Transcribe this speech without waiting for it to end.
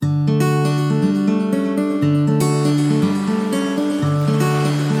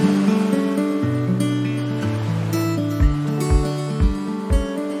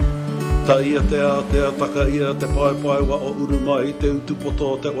ia te taka ia te pai wa o urumai te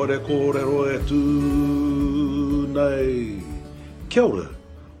utupoto te ore kōrero e tū nei. Kia ora.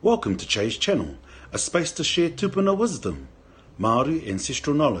 Welcome to Chase Channel, a space to share tupuna wisdom, Māori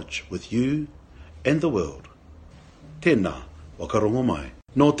ancestral knowledge with you and the world. Tēnā, wakarongo mai.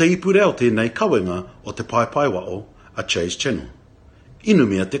 No te ipureo tēnei kawenga o te pai wa o a Chase Channel.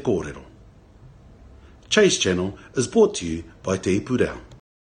 Inumia te kōrero. Chase Channel is brought to you by Te Ipureo.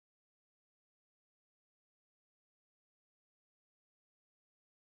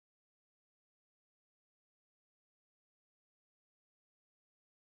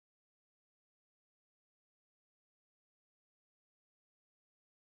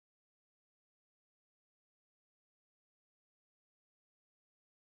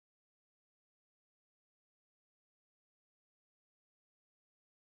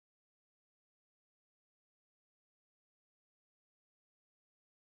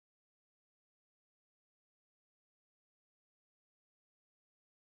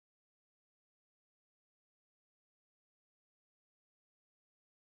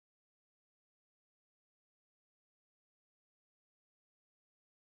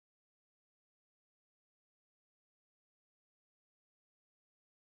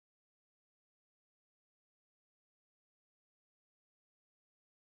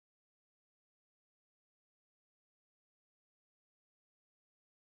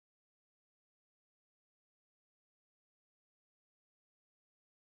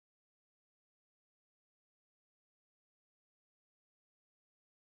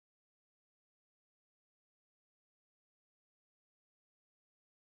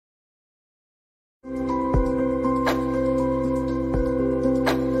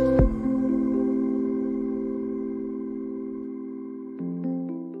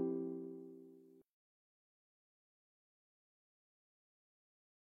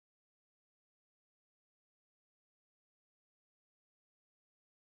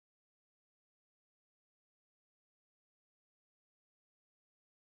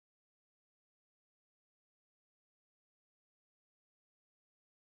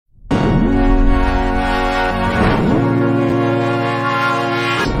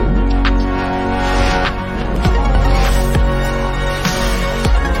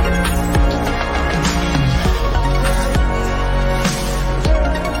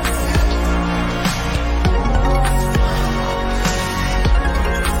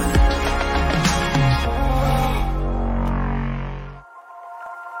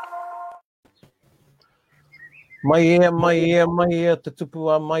 Mai e, te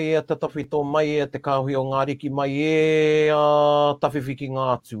tupua, mai e, te tawhito, mai e, te kāhui o ngā riki, mai e, tawhiwhiki ngā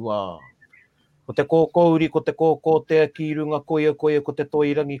atua. Ko te kōkouri, ko te kōkō te ki runga koia, ko te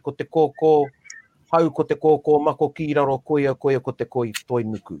toirangi, ko te kōkō hau, ko te kōkō mako ki raro koia, ko te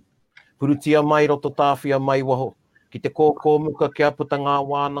toinuku. Purutia mai roto tāwhia mai waho, ki te kōkō muka kia puta ngā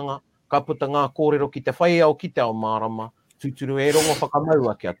wānanga, ka puta ngā kōrero ki te whai au ki te ao mārama, tūturu e rongo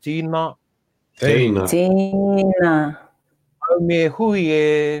whakamaua kia tīna. Tēnā. Au me hui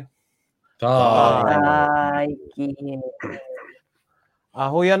e... Taiki.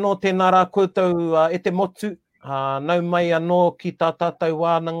 Hoi anō tēnā rā koutou e te motu. Nau mai anō ki tā tātou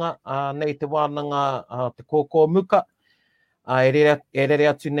wānanga, nei te wānanga te kōkō muka. E rere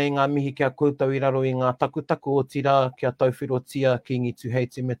atu nei ngā mihi kia koutou i raro i ngā takutaku o tira kia tauwhirotia ki ngi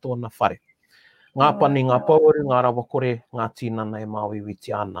tuheiti me tōna whare. Ngā pani, ngā pauori, ngā rawakore, ngā tīnana e Māui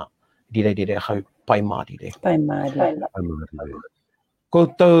witi ana. Rire hau, pai mārire. Pai mārire.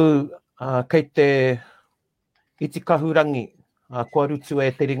 Koutou, kei te iti kahurangi, kua rutu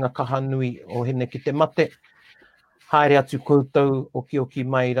e te ringa kahanui o hene ki te mate. Haere atu koutou, oki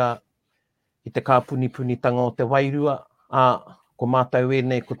maira, i te kāpuni-punitanga o te wairua. Ko mātou e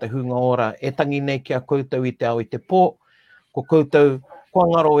nei, ko te hunga ora, e tangi nei kia koutou i te ao i te pō. Ko koutou, kua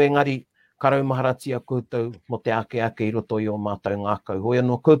ngaro engari, karaumaharatia koutou mo te ake i roto i o mātou ngākau. Hoi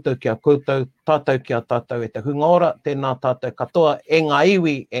anō koutou kia koutou, tātou kia tātou e te hunga ora, tēnā tātou katoa, e ngā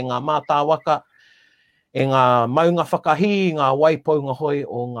iwi, e ngā mātāwaka, e ngā maunga whakahi, ngā waipaunga hoi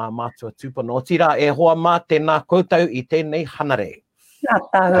o ngā mātua tūpana. O tira, e hoa mā tēnā koutou i tēnei hanare. Nā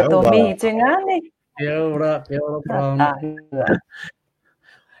tāhua tō mihi te ngāne. Kia ora, Brown.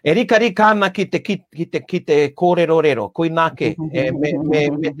 E rika ana ki te kōrero, kui nāke,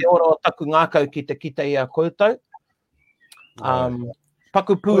 me te ora o taku ngākau ki te kita i a koutou.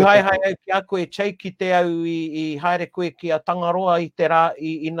 Paku pūhai ki a koe chei ki te au i haere koe ki a tangaroa i te rā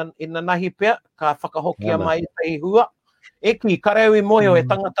i na nahi pea, ka whakahokia mai i te hua. Eki, kareu i moio e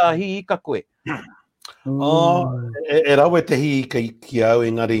tangata hi i ka koe. E rawe te hi ki au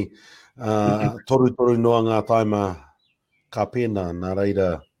engari, toru noa ngā taima ka pēnā, nā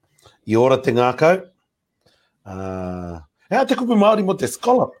reira, I ora te ngākau. Hea te kupu Māori mo te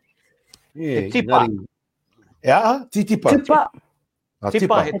scallop. Te tipa. Ea, titipa. Tupa.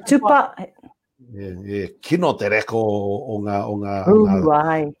 Tipa. He tupa. Kino te reko o ngā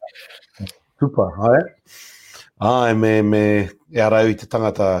Ai. tupa, hae? Me e arau I te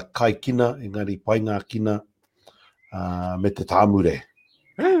tangata kai kina, engari pai ngā kina me te tāmure.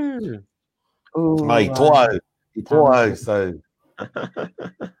 Ai, toa au, so...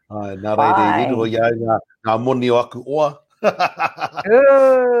 nā reire, I riro iau ngā moni o aku oa.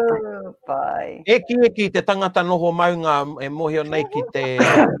 Pai. Eki te tangata noho maunga e mohio nei ki te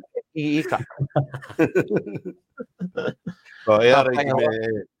I ika. E ara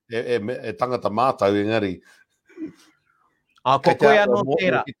I me tangata mātau engari. Ko koe anō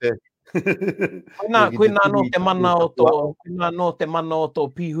tērā. Koe nā no te mana o tō, koe nā no te mana o tō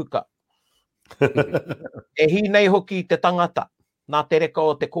pihuka. E hi nei hoki te tangata, nā te reka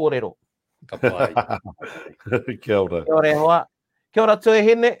o te kōrero. Ka pai. Kia ora. Kia ora hoa. Kia ora tue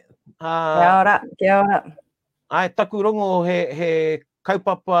hene. Kia ora. Ai, taku rongo he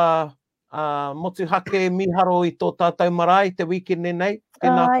kaupapa motu hake miharo I tō tātou marae te weekend nei,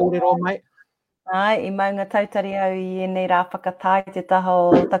 tēnā kōrero mai. Ai, I maunga tautari au I nei rā whakatai te taha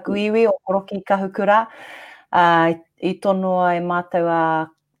o taku iwi o Koroki Kahukura. I tonoa e mātou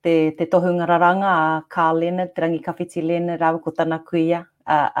te tohunga raranga a Carl Leonard, te rangi kawhiti Leonard, rāwa ko tana kuia.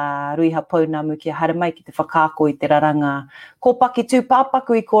 Ruiha Pounamu ki a haramai ki te whakaako I te raranga. Ko paki tū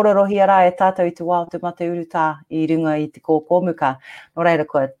pāpaku I kōrero hi ara e tātou I te wao te mate uruta I runga I te kōpōmuka. No reira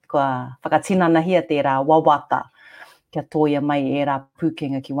kua whakatinana hia tērā wawata. Kia tōia mai e rā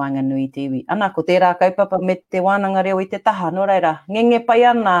pūkenga ki Wainganui te iwi. Ana ko tērā kaupapa me te wānanga reo I te taha. No reira, ngenge pai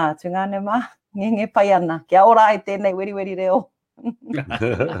ana, tūngane mā, ngenge pai ana. Kia ora I tēnei weri reo.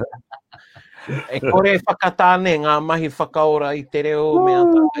 E kore whakatāne ngā mahi whakaora I te reo, me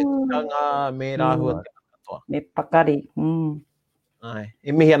ātākaitanga, me rāhua te katoa. Me pakari. Ai,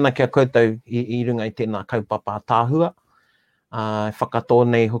 e mihi ana kia koutou I runga I tēnā kaupapa tāhua. Whakatō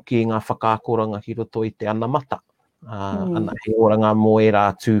nei hoki ngā whakaakoranga ki roto I te ana mata. Ana he oranga mō e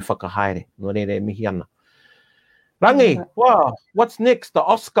rā tū whakahaere. No re mihi ana. Rangi, wow, what's next? The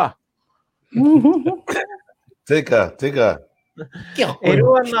Oscar. Tika. E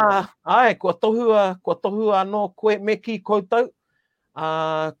rua nā, ai, kua tohua anō koe me ki koutou.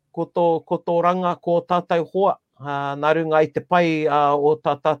 Ko tō ranga ko tātou hoa. Nā runga I te pai o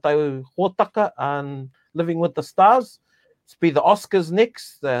tātou hōtaka, Living with the Stars. It's be the Oscars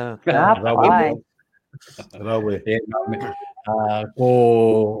next. Rawe.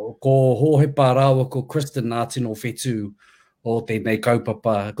 Ko hōhepa rāua ko Kristen nā tino whetū o tēnei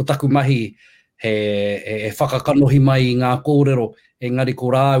kaupapa. Ko taku mahi he whakakanohi mai I ngā kōrero, engari ko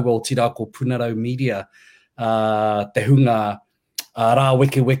rāua o tira ko Punarau Media, te hunga rā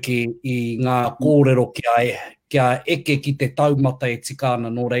weke I ngā kōrero kia eke ki te taumata e tikana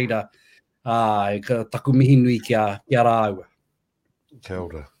no reira, taku mihi nui kia rāua. Kia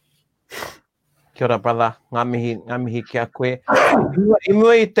ora. Kia ora, brother. Ngā mihi kia koe. I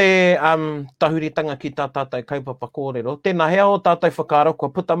mua I te tahuritanga ki tā tātou kaupapa kōrero. Tēnā hea o tātou whakaaro, kua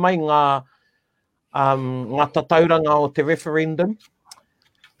puta mai ngā tatauranga o te referendum.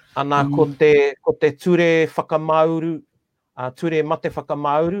 Ana ko te ture whakamauru, ture mate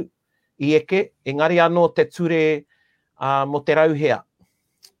whakamauru I eke. Engari anō te ture mo te rauhea.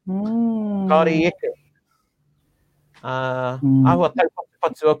 Kāore I eke. Ahua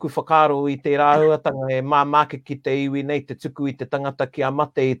taupatu aku whakaaro I te rāhuatanga e māmake ki te iwi nei, te tuku I te tangata ki a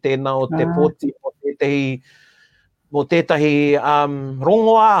mate I tēnā o te pōti, mo tētahi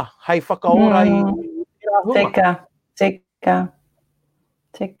rongoā, hei whakaora I te rāhua.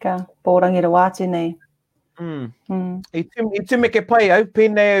 Teka, pōrangira wāti nei. I tumeke pai au,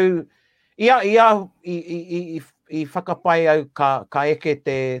 pēnei au, I whakapai au ka eke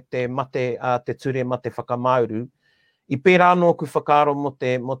te mate, te ture mate whakamauru, I pērā anō ku whakaaro mo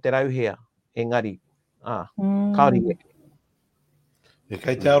te rauhea, engari. Kāori eke. E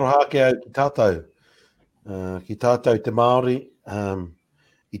kei te aroha ke au ki tātou te Māori,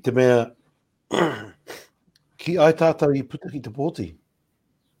 I te mea, ki ai tātou I puta ki te pōti.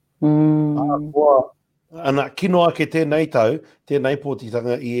 Ana kino ake tēnei tau, tēnei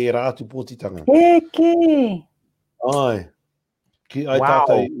pōtitanga I e rātu pōtitanga. Eke! Ai, ki ai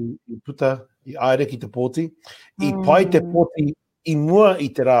tātou I puta, I aere ki te pōti, I pai te pōti I mua I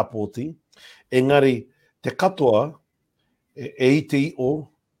te rā pōti, engari te katoa e ite I o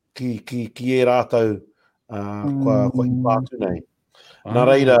ki e rātou kua I pātu nei. Nā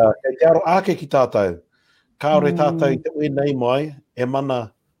reira, kei te aro ake ki tātou, kāore tātou I te ue nei mai, e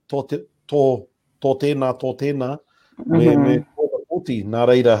mana tō tēnā, me kōta pōti, nā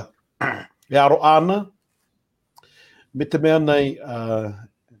reira, e aro ana, me te mea nei,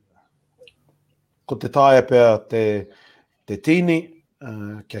 ko te taia pēr te tini,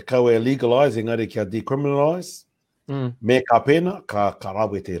 kia kau e legalise, engari kia decriminalise, me ka pēna, ka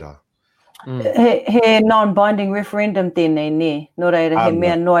rawe tērā. He non-binding referendum tēnei ne, no reira he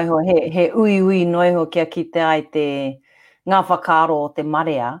mea noiho, he ui noiho kia ki te ai te ngā whakaaro o te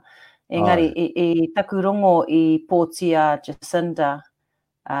marea. Engari, i taku rongo i pōtia Jacinda,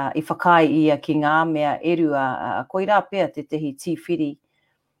 i whakai ia ki ngā mea erua, koira pēr te tehi tīwhiri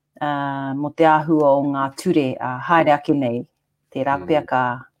mo te āhua o ngā ture haere ake nei, te rā pēr ka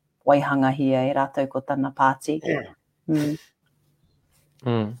waihanga hia e rātou ko tana pāti.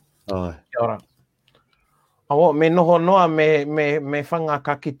 Kia ora. Awo, me noho noa me whanga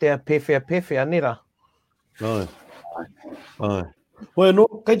ka kitea pewhia nera. Ai. Koe no,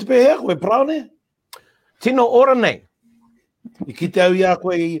 kei te pēhea, koe praone? Tino ora nei. I ki te au ia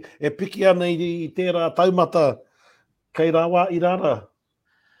koe e piki ana i tērā taumata kei rawa i rara.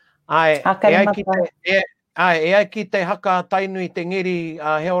 Ai, e ai ki te haka tainu i te ngeri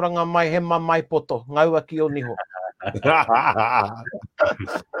he oranga mai he mai poto, ngaua ki o niho.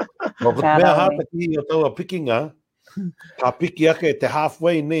 Ko te mea hata ki o taua pikinga, ka piki ake te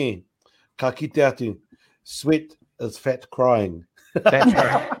halfway ne, ka ki te atu, sweat is fat crying. That's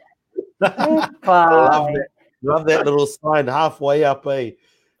right. Love that little sign halfway up, eh?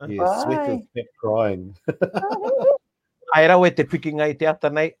 Yeah, sweat is fat crying. Ai rau e te pikinga i te ata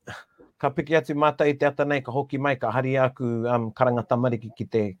nei, ka piki atu mata i te ata nei, ka hoki mai, ka hari aku karanga tamariki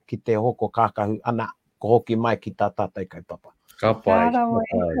ki te hoko kākahu, ana, ko hoki mai ki tā tātai kaupapa. Ka pai.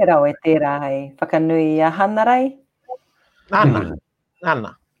 He rau e tērā hei, whakanui a hanarai?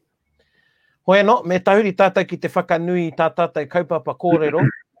 Ana. Hoi no, me tahuri tātai ki te whakanui tā tātai kaupapa kōrero.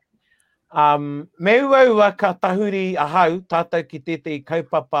 Me uaua ka tahuri a hau, tātai ki tētei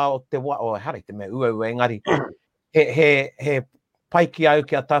kaupapa o te hare te me uaua engari. He paiki au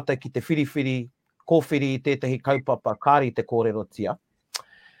ki a tātai ki te whiriwhiri, kōwhiri i tētahi kaupapa, kāri te kōrero tia.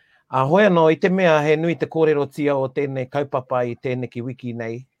 Hoi anō, i te mea he nui te kōrero tia o tēnei kaupapa i tēnei ki wiki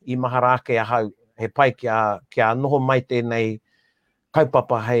nei, i maharake a hau, he pai kia noho mai tēnei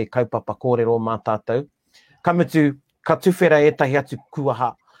kaupapa hei kaupapa kōrero mā tātou. Kamutu, ka tuwhera etahi atu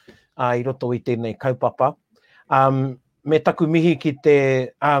kuaha i roto i tēnei kaupapa. Me taku mihi ki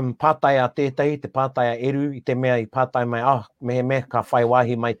te pātaia tētahi, te pātaia eru, i te mea i pātai mai, me ka whai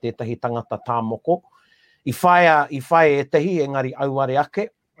wahi mai tētahi tangata tāmoko. I whai etahi, engari auare ake,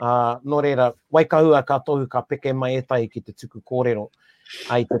 no reira, waikahua ka tohu ka peke mai etahi ki te tuku kōrero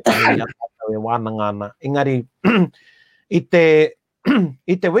ai te tahi a tātou e wānanga ana. Engari, i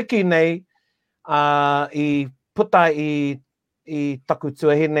te wiki nei, i puta i taku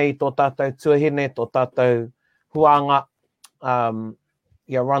tuahine i tō tātou tuahine, tō tātou huanga,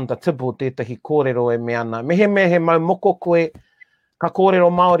 Randa Tibu, tētahi kōrero e me ana. Mehe mau moko koe, ka kōrero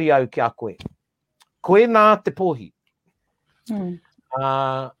Māori au ki a koe. Koe nā te pōhi.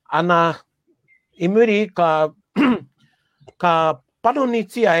 Ana, i muri ka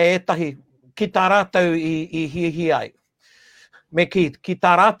panonitia e etahi ki tā rātou i hihi ai. Me ki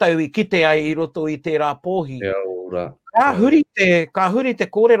tā rātou i kite ai i roto i tērā pōhi. Ka huri te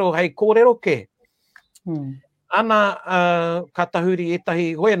kōrero hei kōrero ke. Ana ka tahuri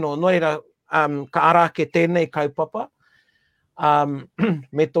etahi hoeno, noera ka arake tēnei kaupapa.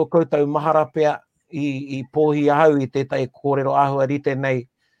 Me tō koutou maharapea i pōhi ahau i tētai kōrero ahua rite nei,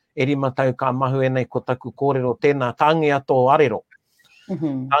 e rima tau ka mahu e nei ko taku kōrero tēnā tāngia tō arero.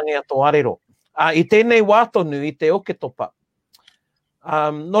 Tāngia tō arero. I tēnei wātonu, i te oketopa.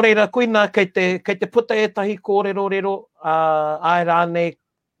 No reira, koina, kei te puta etahi kōrero rero, ai rānei,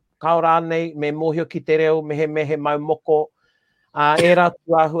 kao rānei, me mōhio ki te reo, mehe mau moko, e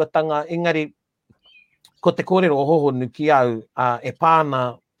rātu āhuatanga, engari, ko te kōrero o hohonu ki au, e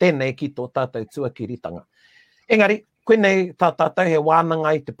pāna tēnei ki tō tātou tuakiritanga. Engari, koenei tā tātou he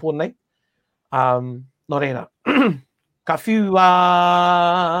wānanga i te pōnei. No reira, ka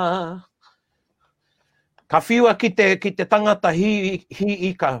whiua ki te tangata hi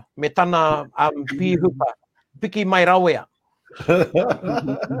ika, me tana pīhupa, piki mai rawea.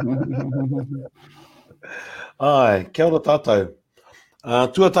 Ai, kia ora tātou.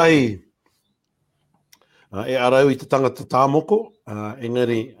 Tuatahi, e arau i te tangata tāmoko,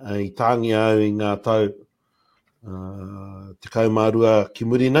 engari i tāngi au i ngā tau te kaumārua ki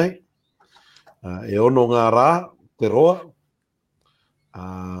muri nei. E ono ngā rā, te roa.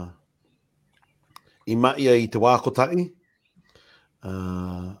 I maia i te wākotai.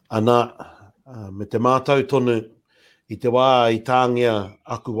 Ana, me te mātau tonu i te wā i tāngia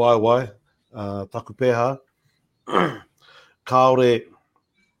aku waiwai, taku pēha. Kāore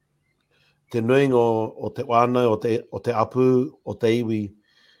te nuinga o te wānau, o te apu, o te iwi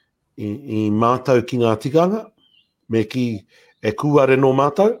i mātou ki ngā tikanga, me ki e kuare no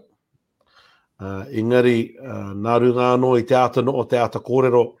mātou. Engari, nā runga anō i te ata no o te ata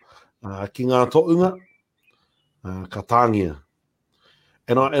kōrero ki ngā to'unga, ka tāngia.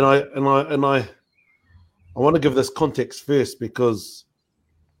 And I want to give this context first because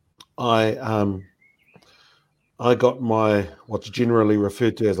I got my what's generally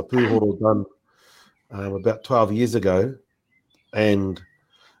referred to as a pūhoro done about 12 years ago, and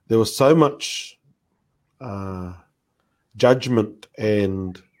there was so much judgment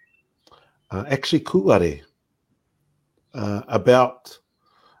and actually kuare about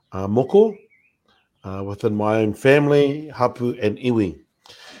moko within my own family, hapu and iwi.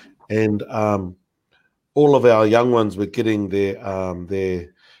 And all of our young ones were getting their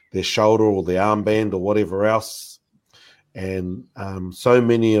shoulder or their armband or whatever else. And so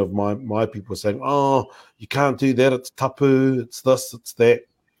many of my people were saying, oh, you can't do that, it's tapu, it's this, it's that.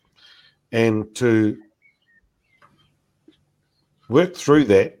 And to work through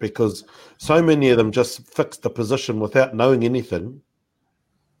that, because so many of them just fixed the position without knowing anything.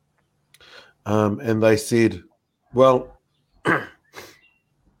 And they said, well,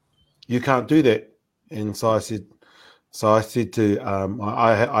 you can't do that. And so I said to,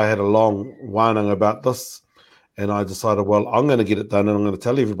 I had a long wānanga about this, and I decided, well, I'm going to get it done, and I'm going to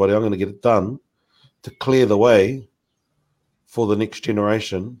tell everybody I'm going to get it done to clear the way for the next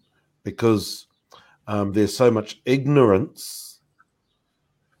generation, because there's so much ignorance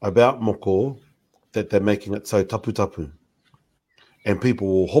about moko that they're making it so tapu. And people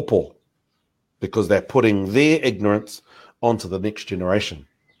will hopo because they're putting their ignorance onto the next generation.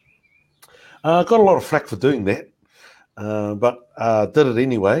 Got a lot of flack for doing that, but did it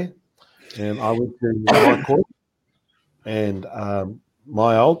anyway. And I went to my court and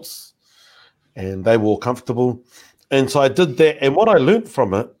my olds, and they were all comfortable. And so I did that. And what I learned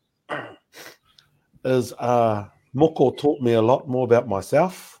from it is moko taught me a lot more about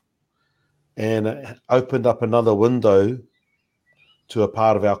myself, and it opened up another window to a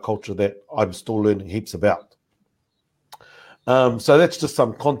part of our culture that I'm still learning heaps about. So that's just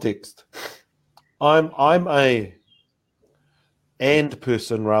some context. I'm a and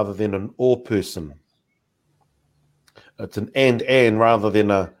person rather than an or person. It's an and rather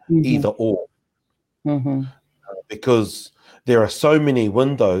than a either or. Because there are so many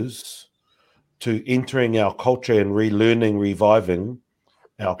windows to entering our culture and relearning, reviving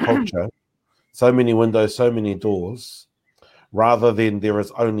our culture. So many windows, so many doors, rather than there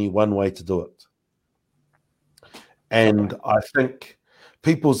is only one way to do it. And I think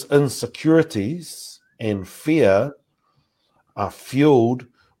people's insecurities and fear are fueled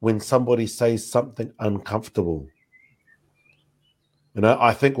when somebody says something uncomfortable. You know,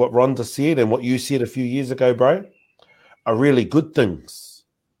 I think what Rhonda said and what you said a few years ago, bro, are really good things.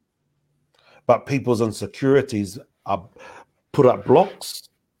 But people's insecurities are put up blocks,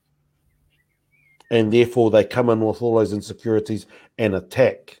 and therefore they come in with all those insecurities and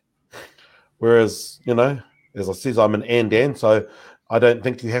attack. Whereas, you know, as I said, I'm an and, so I don't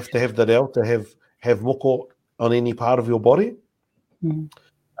think you have to have that L to have moko on any part of your body.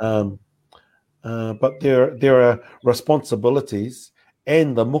 But there are responsibilities,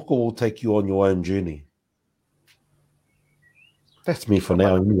 and the moko will take you on your own journey. That's me for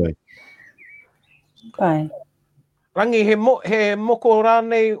now, anyway. Pai. Rangi, he moko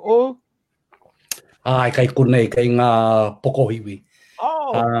rānei o? Ai, kai konei, kai ngā pokohiwi.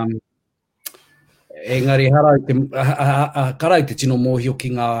 Oh! Engari, karai te tino mōhio ki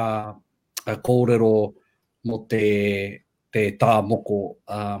ngā kōrero mo te tā moko.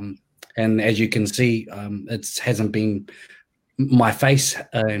 And as you can see, it hasn't been my face,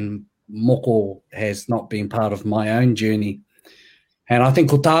 and moko has not been part of my own journey. And I think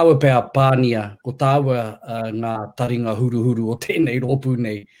ko tāua pēr pānia, ko tāua ngā taringa huru o tēnei rōpū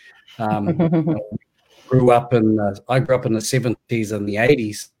nei. I grew up in the 70s and the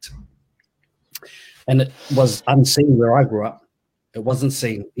 80s. And it was unseen where I grew up. It wasn't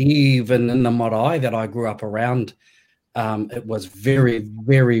seen. Even in the marae that I grew up around, it was very,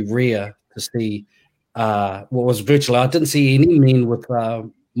 very rare to see what was virtually. I didn't see any men with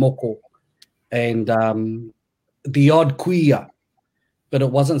moko and the odd kuia, but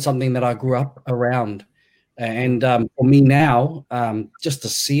it wasn't something that I grew up around. And for me now, just to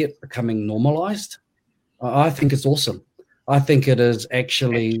see it becoming normalized, I think it's awesome. I think it is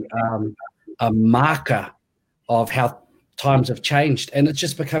actually a marker of how times have changed, and it's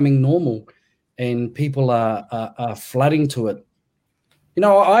just becoming normal, and people are flooding to it. You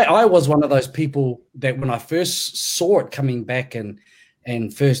know, I was one of those people that when I first saw it coming back and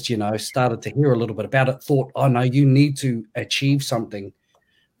and first, started to hear a little bit about it, thought, oh no, you need to achieve something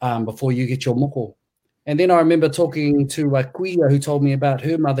before you get your moko. And then I remember talking to a kuia who told me about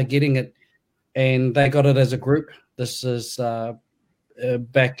her mother getting it, and they got it as a group. This is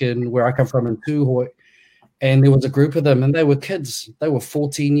back in where I come from in Tūhoe, and there was a group of them, and they were kids. They were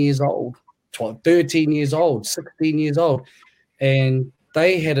 14 years old, 13 years old, 16 years old, and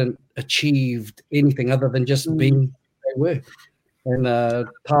they hadn't achieved anything other than just being who they were. And a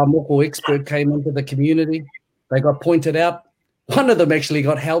tā moko expert came into the community. They got pointed out. One of them actually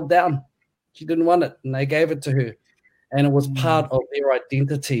got held down. She didn't want it, and they gave it to her. And it was part of their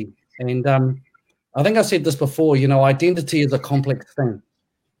identity. And I think I said this before, identity is a complex thing.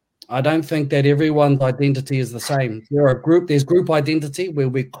 I don't think that everyone's identity is the same. There's group identity where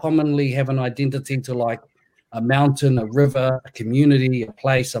we commonly have an identity to like a mountain, a river, a community, a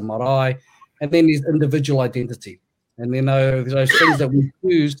place, a marae, and then there's individual identity. And then those things that we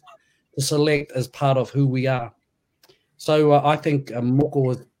choose to select as part of who we are. So I think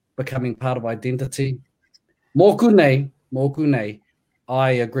moko is becoming part of identity. Mōku nei,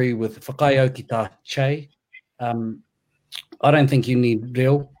 I agree with whakaiau ki tā che. I don't think you need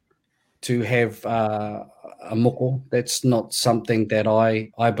reo to have a moko. That's not something that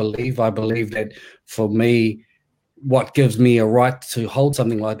I believe. I believe that for me, what gives me a right to hold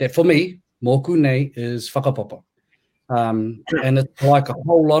something like that, for me, mōku nei is whakapapa. And it's like a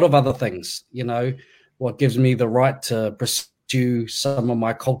whole lot of other things, what gives me the right to pursue some of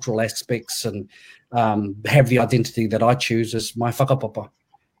my cultural aspects and have the identity that I choose is my whakapapa.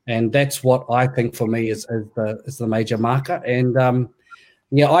 And that's what I think for me is the major marker. And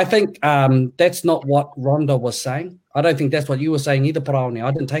I think that's not what Rhonda was saying. I don't think that's what you were saying either, Paraone.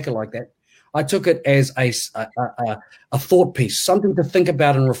 I didn't take it like that. I took it as a thought piece, something to think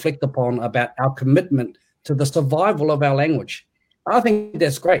about and reflect upon about our commitment to the survival of our language. I think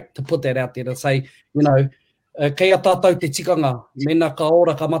that's great to put that out there, to say, kei a tātou te tikanga, mena ka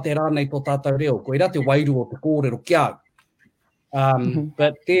ora ka mate rānei tō tātou reo, koe rā te wairu o te kōrero kia au.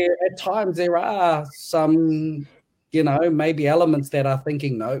 But at times there are some, maybe elements that are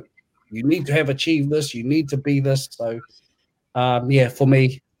thinking, no, you need to have achieved this, you need to be this. So, for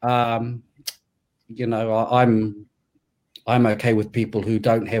me, I'm okay with people who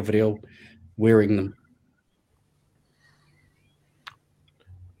don't have reo wearing them.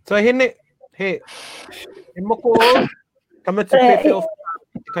 So he moko ka mate pepe o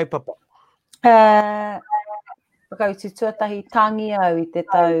kaupapa. Whakautu tuatahi tangi au I te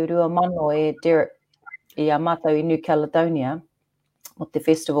tau rua mano e Derek I a mātou I New Caledonia o te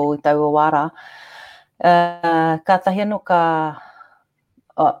festival I tau o Wara. Ka tahi anō ka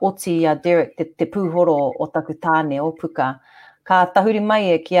oti a Derek te pūhoro o taku tāne o puka. Ka tahuri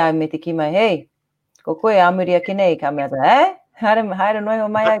mai e ki au me te ki mai, hei, ko koe amuria ki nei, ka mea ta, haere noi ho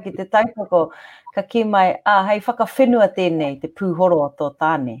mai au ki te taipako, ka ki mai, hei whakawhenua tēnei, te pūhoro o tō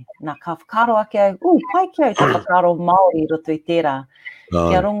tāne. Nā ka whakaro ake au, pai ki au te whakaro Māori roto I tērā.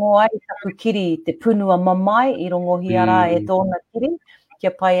 Kia rongo ai taku kiri, te punua mamai, I rongo hiara e tōna kiri.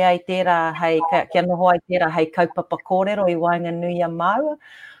 Kia pai ai tērā, kia noho ai tērā, hei kaupapa kōrero I Wainganui a Māua.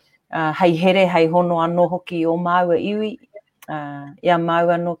 Hei here, hei hono anō hoki o Māua iwi. Ia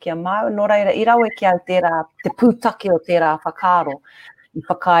Māua no kia Māua. Nō reira, I rawe ki au tērā, te pūtake o tērā whakaro. I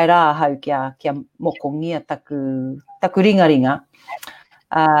whakai rā hau kia moko ngia taku ringaringa.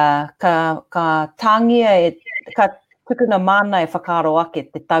 Ka tāngia ka tukuna mana e whakaro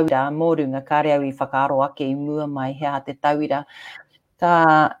ake te taura, mōrunga ka reau I whakaro ake I mua mai hea te taura.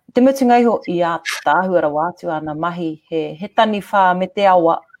 Te mutunga iho I a tāhuara wātu ana mahi he tani whā me te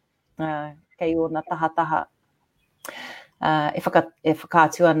awa kei o na tahataha. E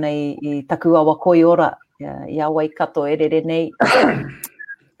whakātu ana I taku awa koi ora. I awa I kato e rere nei.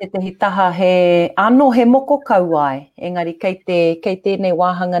 Te tehi taha he anō he moko kau ai. Engari kei tēnei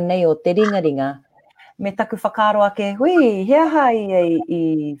wāhanga nei o te ringaringa. Me taku whakaro ake, hui, hea hai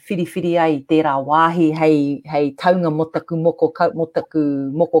I whiriwhiri ai tērā wāhi hei taunga mo taku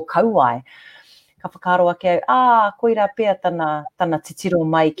moko kau ai. Ka whakaro ake au, koira pēr tana titiro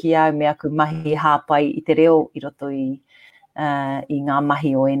mai ki au me aku mahi hāpai I te reo I roto I ngā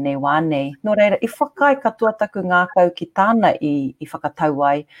mahi o enei wānei. Nō reira, I whakai katoa taku ngā kau ki tāna I whakatau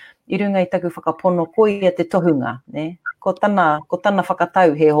ai, I runga I taku whakapono koia te tohunga. Ne? Ko tana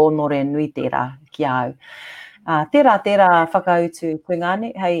whakatau he honore nui tērā ki au. Tērā whakautu koe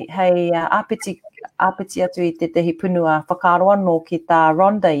ngāne, hei āpiti atu I te tehi punua whakaro anō ki tā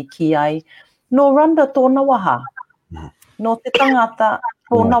Rhonda I ki ai. Nō Rhonda tōna waha. Nō te tangata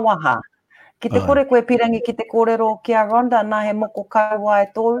tōna waha. Ki te kore koe pirangi ki te kōrero ki a Rhonda, nā he moko kaua e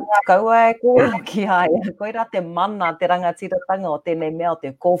tō, kaua e kōrero ki aia. Koira te mana, te rangatiratanga o tēnei mea o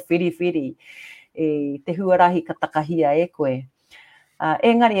te kōwhiriwhiri te huarahi ka takahia e koe.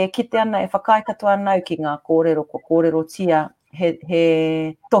 Engari e kite ana, e whakaikatu anau ki ngā kōrero, ko kōrero tia,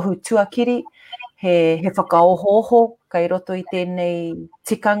 he tohu tuakiri, he whakaohoho, kai roto i tēnei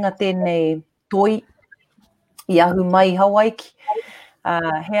tikanga, tēnei toi, i ahu mai Hawaiki.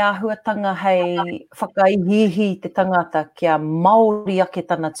 He ahuatanga hei whakaihihi te tangata kia Māori ake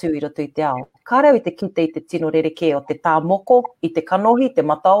tana tū i roto i te ao. Ka rau i te kite i te tino rereke o te tā moko, i te kanohi, te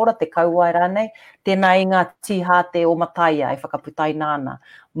mataora, te kauai rānei, tēnā i ngā tihate o mataia e whakaputai nāna.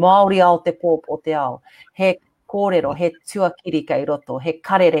 Māori ao te pōpō te ao. He kōrero, he tuakiri kai roto, he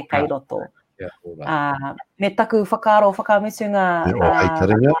karere kai roto. Me taku whakaaro, whakamitunga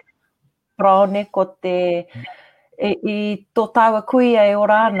praone ko te... I tō tāua kuia e o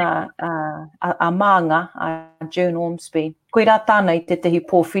rāna a mānga, a June Ormsby. Koe rā tāna i te tehi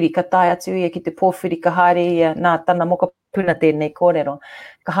pōwhiri, ka tai atu ia ki te pōwhiri ka haere ia nā tāna moka puna tēnei kōrero.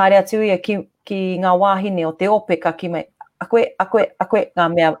 Ka haere atu ia ki ngā wāhine o te ope ka ki mai, a koe, ngā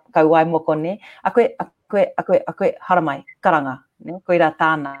mea kauai moko ne, a koe, haramai, karanga, ne? Koe rā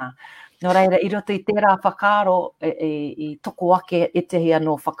tāna. Nō reira, i roto i tērā whakaaro, i toko ake e tehi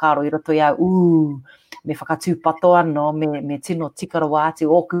anō whakaaro, i roto i au, me whakatūpato anō, me tino tikarawa atu,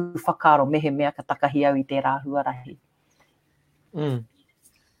 oku whakaaro mehe mea ka takahi au i tērā huarahi.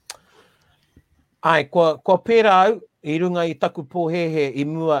 Ai, kua pērā au, i runga i taku pōhehe i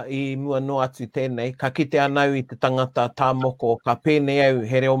mua no atu tēnei, ka kite anau i te tangata tā moko, ka pēnei au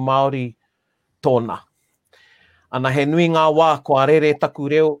he reo Māori tōna. Ana he nui ngā wā, kua rere taku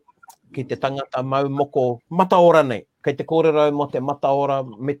reo, ki te tangata mau moko mataora nei, kei te kōrero mo te mataora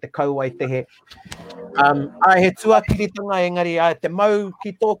me te kauai tehe. Ai he tuakiritanga engari, ai te mau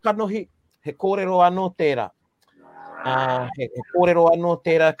ki tō kanohi, he kōrero anō tērā. He kōrero anō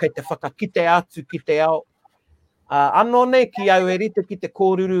tērā, kei te whakakite atu ki te ao. Anō nei ki au e rite ki te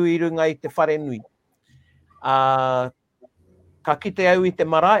kōruru i runga i te whare nui. Ka kite au i te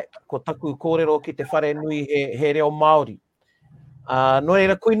marae, ko taku kōrero ki te whare nui he reo Māori. No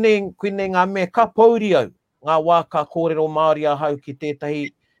reira, koinei ngā mea ka pauri au, ngā wā ka kōrero Māori a hau ki tētahi,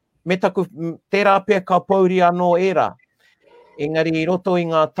 me taku tērā pia ka pauri anō ērā. Engari, i roto i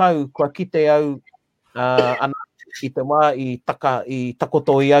ngā tau, kua kite au ana i te wā i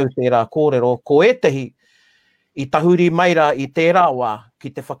takoto i au tērā kōrero, ko etahi i tahuri maira i tērā wā, ki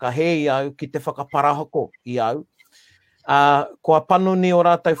te whakahei au, ki te whakaparahoko i au. Kua panoni o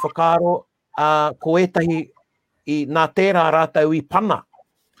rātau whakaaro, ko etahi i nā tērā rātau i pana,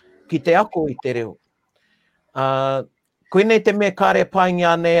 ki te ako i te reo. Koinei te mea kāre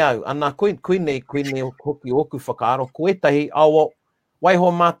pāingia nei au, ana koinei hoki oku whakaaro, ko etahi awa waiho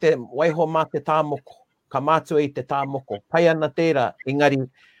mā te tāmoko, ka mātua i te tāmoko, pai ana tērā, engari,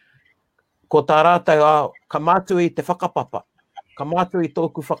 ko tā rātau ka mātua i te whakapapa, ka mātua i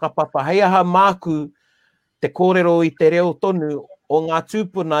tōku whakapapa, hei aha māku te kōrero i te reo tonu o ngā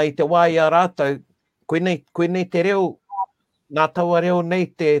tūpuna i te wai a rātau, koinei te reo, ngā taua reo nei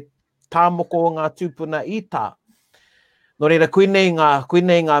te tāmoko o ngā tūpuna i tā. Nō reira, koinei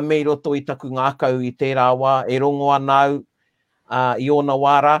ngā mei roto i taku ngākau i tērā wā, e rongo anau i ona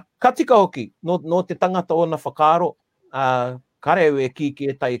wāra. Ka tika hoki, no te tangata ona whakaaro, ka reo e kiki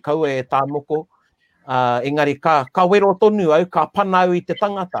e tai kaua e tāmoko, engari ka wero tonu au, ka pana au i te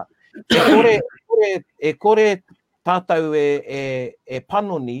tangata. E kore tātou e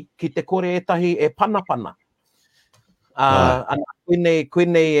panoni ki te kore etahi e panapana. Ana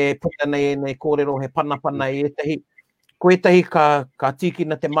koinei e puta nei kōrero he panapana i etahi. Ko etahi ka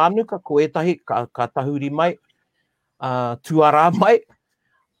tīkina te mānuka, ko etahi ka tahuri mai, tuara mai.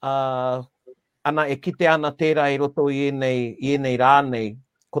 Ana e kite ana tērā i roto i enei rānei.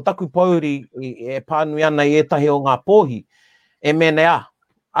 Ko taku pauri e pānui ana i etahi o ngā pōhi, e mene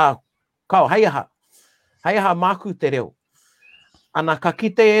kau, hei aha māku te reo. Ana ka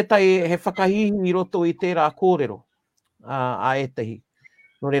kite etahi he whakahihi i roto i tērā kōrero a etahi.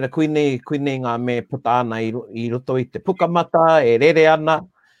 Nō reira, koinei ngā me puta ana i roto i te pukamata, e rere ana.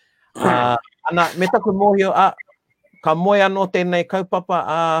 Ana, me taku mōhio, ka moe anō tēnei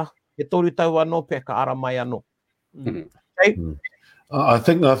kaupapa, he toru tau anō, pia ka ara mai anō. Okay? I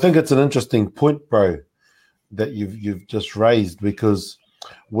think it's an interesting point, bro, that you've just raised, because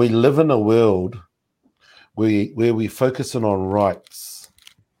we live in a world where we focus on rights.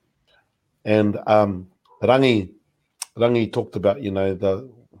 And Rangi talked about, your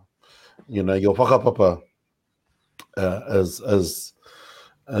whakapapa as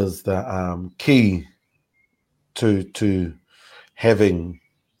the key to having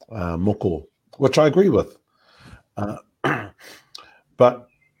moko which I agree with. But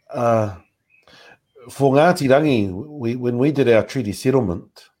for Ngāti Rangi, when we did our treaty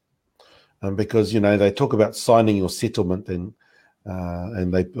settlement, because, they talk about signing your settlement and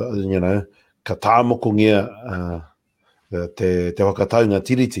they, ka tāmoko ngia te whakataunga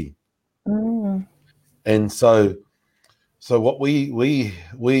tiriti. And so what we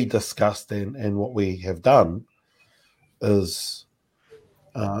discussed and what we have done is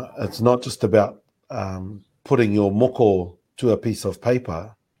it's not just about putting your moko to a piece of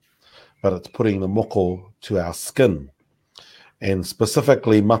paper, but it's putting the moko to our skin, and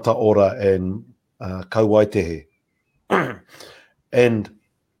specifically mata ora and kauaitehe. And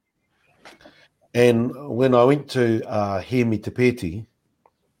when I went to Hemi Te Pēti,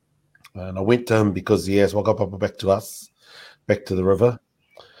 and I went to him because he has whakapapa back to us, back to the river,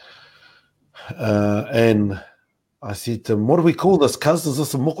 and I said to him, what do we call this, cuz? Is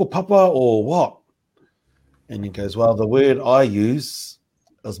this a moko papa or what? And he goes, well, the word I use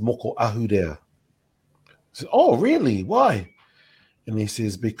is moko ahurea. I said, oh, really? Why? And he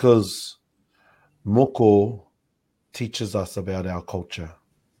says, because moko teaches us about our culture.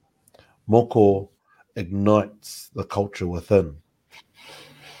 Moko ignites the culture within.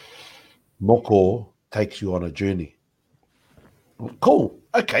 Moko takes you on a journey. Cool.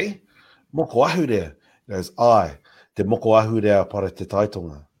 Okay. Moko ahurea. He goes, ai, te moko ahurea para te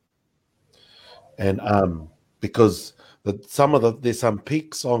taitonga. And because there's some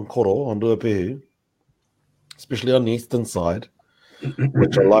peaks on Koro, on Ruapehu, especially on the eastern side,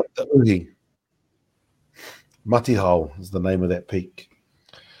 which are like the Uhi. Matihau is the name of that peak.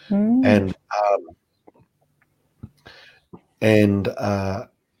 And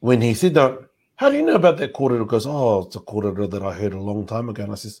when he said that, how do you know about that kōrero? He goes, oh, it's a kōrero that I heard a long time ago.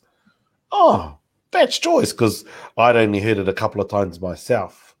 And I says, oh, that's choice, because I'd only heard it a couple of times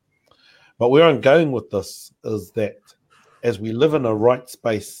myself. But where I'm going with this is that as we live in a right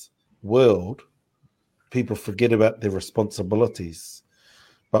space world, people forget about their responsibilities.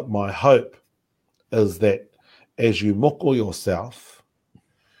 But my hope is that as you moko yourself,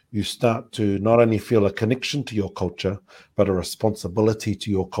 you start to not only feel a connection to your culture, but a responsibility to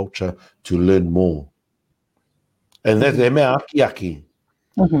your culture to learn more. And that's mea aki-aki.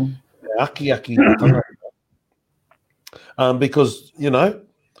 Aki-aki. Because,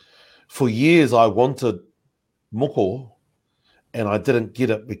 for years I wanted moko, and I didn't get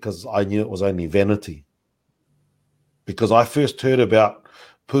it because I knew it was only vanity. Because I first heard about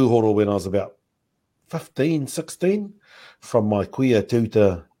pūhoro when I was about 15, 16, from my kuia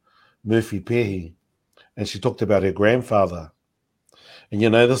tuta, Murphy Pehi, and she talked about her grandfather. And,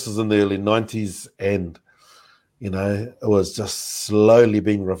 this is in the early 90s, and, it was just slowly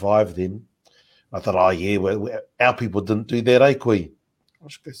being revived then. I thought, oh, yeah, our people didn't do that, eh, kui?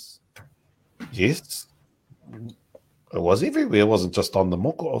 She goes, yes. It was everywhere. It wasn't just on the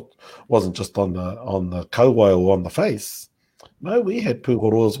moko. It wasn't just on the kauai or on the face. No, we had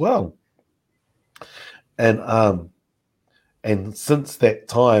pūhoro as well. And since that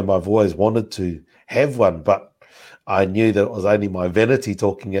time, I've always wanted to have one, but I knew that it was only my vanity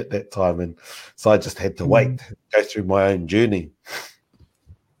talking at that time, and so I just had to wait, go through my own journey.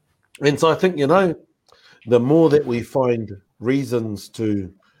 And so I think, the more that we find reasons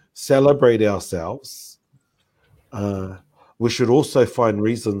to celebrate ourselves, we should also find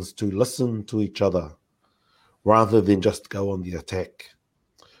reasons to listen to each other rather than just go on the attack.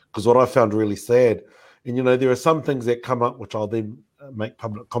 Because what I found really sad, and there are some things that come up which I'll then make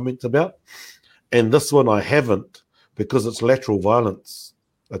public comments about, and this one I haven't, because it's lateral violence,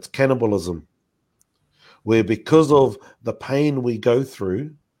 it's cannibalism, where because of the pain we go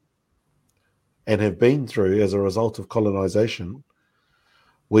through and have been through as a result of colonization,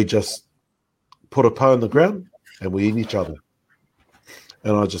 we just put a paw in the ground and we eat each other.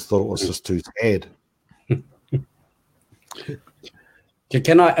 And I just thought it was just too sad.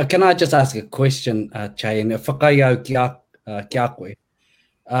 Can I just ask a question, Che? And whakaiau kia koe.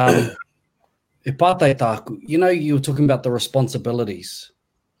 E pātai tāku, you were talking about the responsibilities.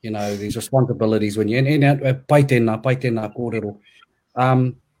 These responsibilities when you're in pai tēnā kōrero.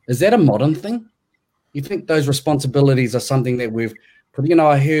 Is that a modern thing? You think those responsibilities are something that we've put,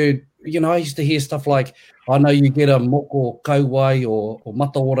 I heard, I used to hear stuff like, I know you get a moko kauai or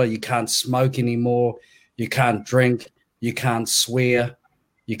mataora, you can't smoke anymore, you can't drink, you can't swear,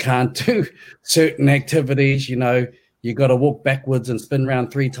 you can't do certain activities, you got to walk backwards and spin around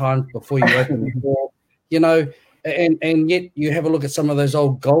 3 times before you open the door, and yet you have a look at some of those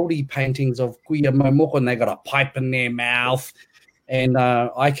old Goldie paintings of kuia maumoko, and they got a pipe in their mouth. And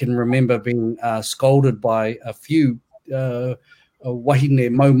I can remember being scolded by a few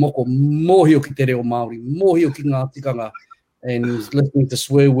wahine mau moko mohi o ki te reo Māori, mohi o ki ngā tikanga, and listening to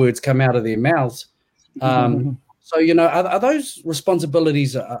swear words come out of their mouths. So, you know, are those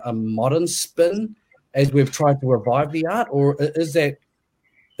responsibilities a modern spin as we've tried to revive the art, or is that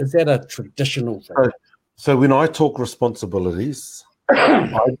a traditional thing? So when I talk responsibilities,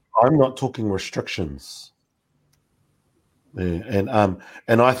 I'm not talking restrictions. Yeah,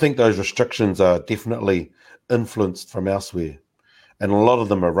 and I think those restrictions are definitely influenced from elsewhere, and a lot of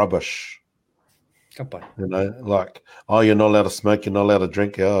them are rubbish. You know, like, oh, you're not allowed to smoke, you're not allowed to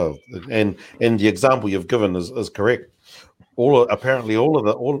drink. Oh, and the example you've given is correct.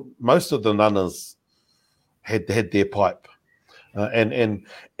 Most of the nanas had their pipe, and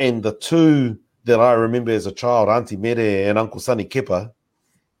the two that I remember as a child, Auntie Mere and Uncle Sonny Kepa,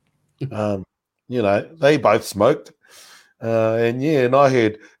 you know, they both smoked, and I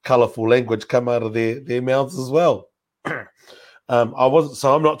heard colourful language come out of their mouths as well. I'm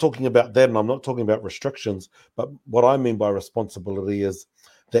not talking about that, and I'm not talking about restrictions, but what I mean by responsibility is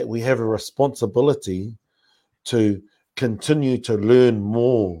that we have a responsibility to continue to learn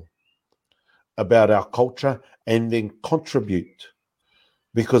more about our culture and then contribute,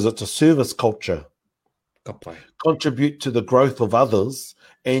 because it's a service culture. Contribute to the growth of others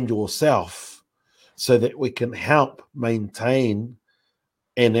and yourself so that we can help maintain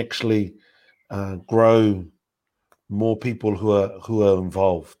and actually grow more people who are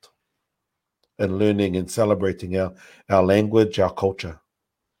involved in learning and celebrating our language, our culture.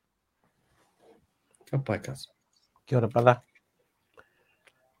 Kia ora, Pala.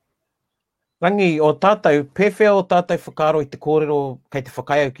 Rangi, o tātou, pewhia o tātou whakaro I te kōrero kei te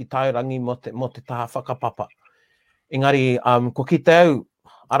whakaiau ki tāu rangi mo te taha whakapapa. Engari, ko ki te au,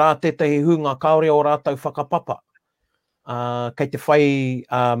 arā tētahi hunga kaore o rātou whakapapa. Kei te whai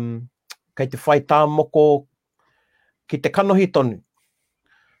tā moko ki te kanohi tonu.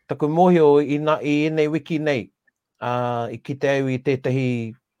 Taku mohio I enei wiki nei, I ki te au I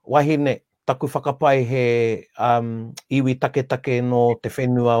tētahi wahine, taku whakapai he iwi take no te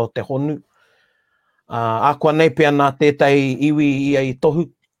whenua o te honu. Ākua nei pia nā tētai iwi ia I tohu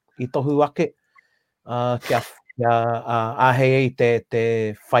ake, kia āhei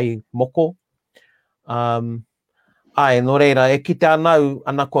te whai moko. No reira, e ki te anau,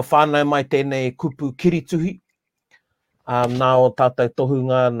 ana kua whānau mai tēnei kupu kirituhi. Nā o tātou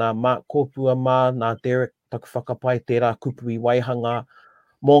tohunga, nā Mark Kōpua mā, nā Derek, taku whakapai tērā kupu I waihanga.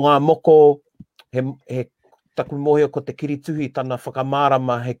 Mō ngā moko, he taku mohio ko te kirituhi, tana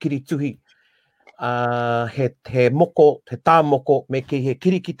whakamārama he kirituhi. He moko, he tā moko, me ki he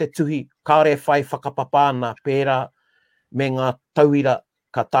kiri ki te tuhi, kāre whai whakapapa ana pērā me ngā tauira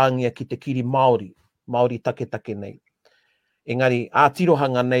ka tāngia ki te kiri Māori take nei. Engari,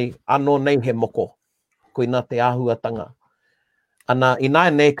 ātirohanga nei, anō nei he moko, koina te āhuatanga. Ana,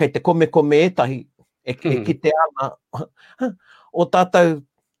 ināi nei, kei te kome etahi, e ki te ana, o tātou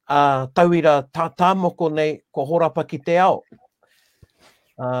tauira tā moko nei, ko horapa ki te ao.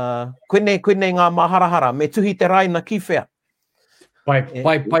 Koenei ngā maharahara, me tuhi te raina ki whea. Pai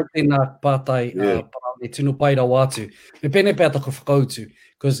tēnā pātai, e tunu pai rau atu. Me pēne pēr tako whakautu,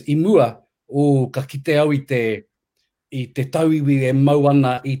 because I mua o ka kite au I te tauiwi e mau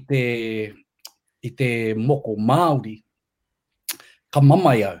ana I te moko Māori, ka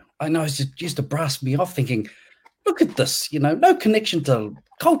mamai au. I know, it used to brass me off thinking, look at this, you know, no connection to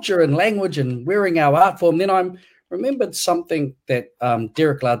culture and language and wearing our art form. Then I remembered something that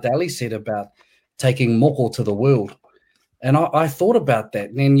Derek Lardali said about taking moko to the world. And I thought about that.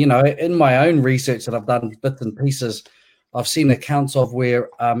 And then, you know, in my own research that I've done bits and pieces, I've seen accounts of where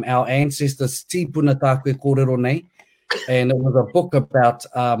our ancestors, Tīpuna tākue kōrero nei, and it was a book about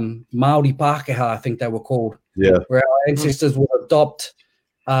Māori Pākehā, I think they were called, where our ancestors would adopt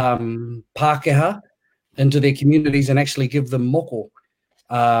Pākehā into their communities and actually give them moko.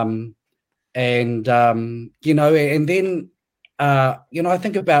 You know, and then, you know, I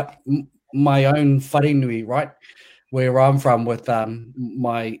think about my own wharenui, right, where I'm from with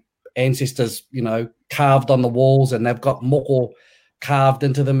my ancestors, you know, carved on the walls, and they've got moko carved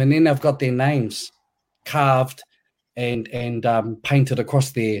into them, and then they've got their names carved and painted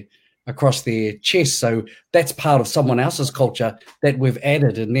across their chest. So that's part of someone else's culture that we've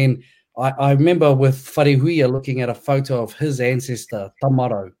added. And then I remember with Wharehuia looking at a photo of his ancestor,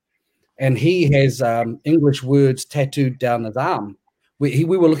 Tamaro, and he has English words tattooed down his arm. We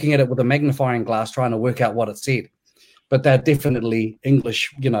were looking at it with a magnifying glass trying to work out what it said. But they're definitely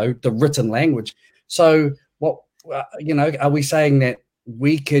English, you know, the written language. So what, you know, are we saying that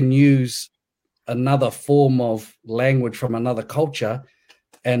we can use another form of language from another culture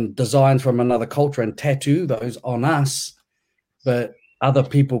and designs from another culture and tattoo those on us but other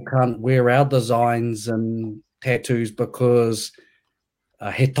people can't wear our designs and tattoos because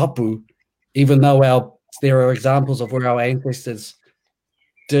he tapu, even though there are examples of where our ancestors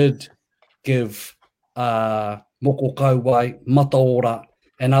did give moko kauwai, mataora,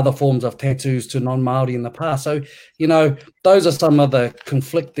 and other forms of tattoos to non-Māori in the past. So, those are some of the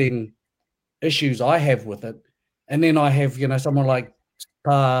conflicting issues I have with it. And then I have, someone like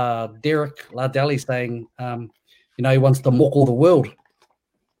Derek Lardeli saying, he wants to moko the world.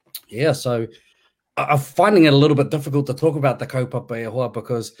 Yeah, so I'm finding it a little bit difficult to talk about the kaupapa e hoa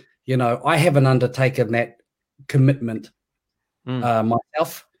because, I haven't undertaken that commitment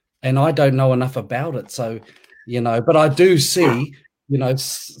myself, and I don't know enough about it. So, but I do see,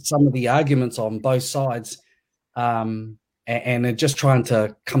 some of the arguments on both sides, and just trying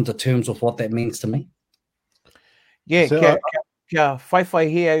to come to terms with what that means to me. Yeah, kia whaiwhai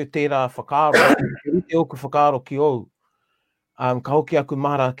hea au tērā whakaaro, te oku whakaaro ki ou. Ka hoki aku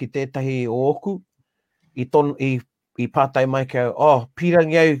mahara ki tētahi o oku, i pātai mai ki au,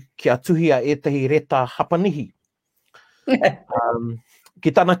 pirangi au kia tuhia ētahi reta hapanihi.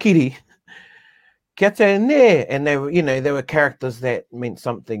 Ki tāna kiri, kia te ne, and there were characters that meant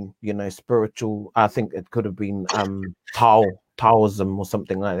something, spiritual. I think it could have been Taoism or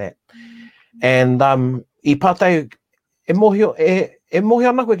something like that. And I pātai, e mohi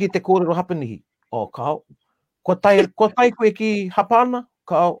ana koe ki te kōrero hapanihi. Kao, ko tai koe ki hapana,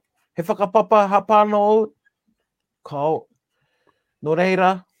 kao, he whakapapa hapana o, kao, no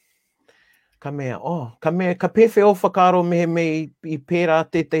reira, ka mea, ka pewhi o whakaro mehe me i pērā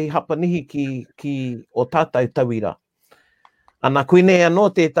tētahi hapanihi ki o tātou tauira. Ana koine anō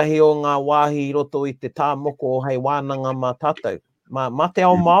tētahi o ngā wāhi i roto i te tā moko o hei wānanga mā tātou. Ma te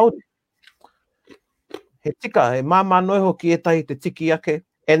ao Māori. He tika, he māmā noi hoki etahi te tiki ake.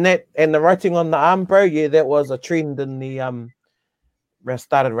 And the writing on the arm, bro, yeah, that was a trend in the,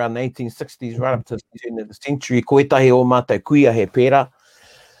 started around the 1860s, right up to the turn of the century. Ko etahi o mātou kuia he pērā.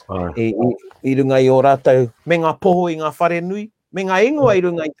 I runga i o rātou, me ngā poho i ngā whare nui, me ngā ingoa i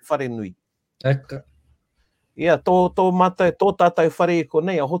runga i te whare nui. Eka. Ia, tō tātou whare e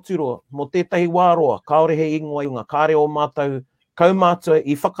konei, a hoturoa, mo tētahi wāroa, kaore he ingoa i runga, kāre o mātou kaumātua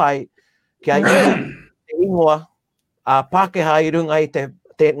i whakai, kia te ingoa, a Pākehā i runga i te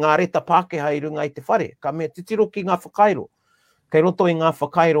ngā reta Pākehā i runga i te whare, ka mea titiro ki ngā whakairo, kei roto i ngā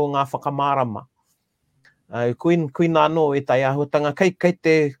whakairo, ngā whakamārama. Kuina anō e tai āhuatanga,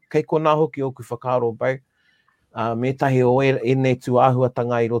 kei kona hoki o ku whakaaro bau, me tahi o nei tū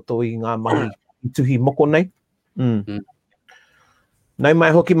āhuatanga i roto i ngā mahi i tuhi moko nei. Nau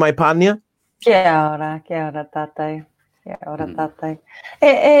mai hoki mai Pānia? Kia ora tātou. Kia ora tātou.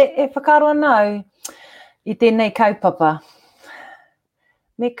 E whakaaro anau i tēnei kaupapa.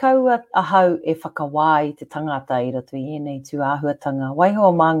 Me kaua ahau e whakawā i te tangata i roto i enei tū āhuatanga.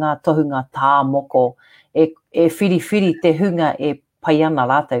 Waiho mā ngā tohunga tā moko, e whiri te hunga e pai ana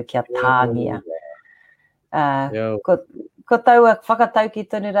rātou kia tāngia. Ko taua whakatau ki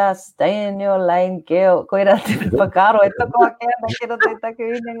tonu rā, stay in your lane, girl. Koe rā te whakaaro, e toko ake ana ki roto i taku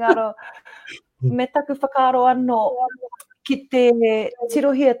ine ngaro. Me taku whakaaro anō, ki te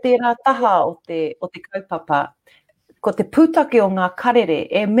tirohia tērā taha o te kaupapa, ko te pūtake o ngā karere,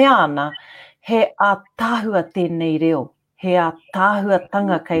 e mea ana, he a tāhua tēnei reo. He a tāhua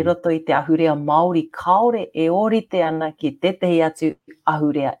tanga kei roto i te ahurea Māori, kaore e orite ana ki tetehi atu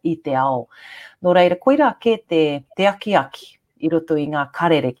ahurea i te ao. Nō reira, koira ke te aki i roto i ngā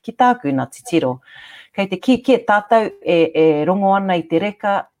karere, ki tāku ngā titiro. Kei te ki tātou e rongo ana i te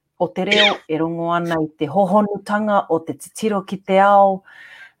reka o te reo, e rongo ana i te hohonutanga o te titiro ki te ao,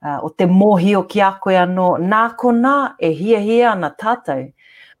 o te mōhio ki a koe anō. Nā ko nā e hia ana tātou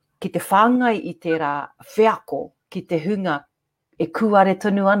ki te whāngai i tērā whiako, ki te hunga e kuare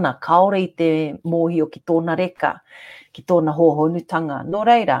tonu ana, kaore i te mōhio ki tōna reka, ki tōna hohonutanga. Nō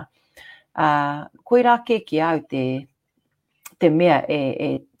reira, koe rā ke ki au te mea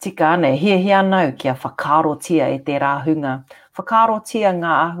e tika ana, e hia ana kia whakarotia e tērā hunga. Whakarotia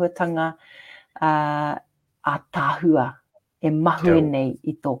ngā āhuatanga a tāhua, e mahue nei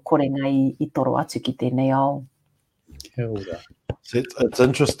i tō korenga i toro atu ki tēnei ao. It's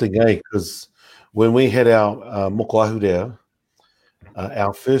interesting, because when we had our moko ahurea,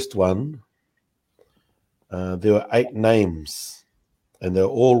 our first one, there were 8 names, and they were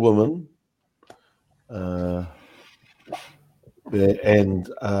all women, and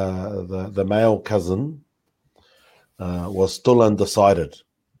the male cousin was still undecided.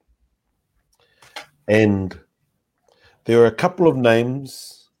 And there were a couple of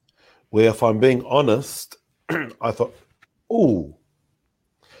names where, if I'm being honest, I thought, ooh.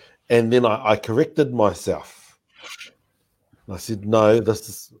 And then I corrected myself. I said, no,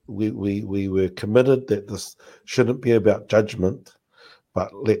 we were committed that this shouldn't be about judgment,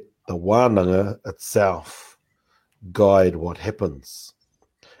 but let the wānanga itself guide what happens.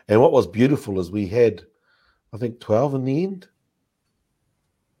 And what was beautiful is we had, I think, 12 in the end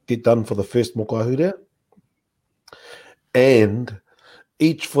get done for the first moko ahurea, and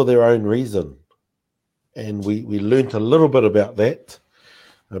each for their own reason. And we learnt a little bit about that,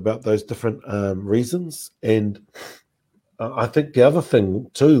 about those different reasons. And I think the other thing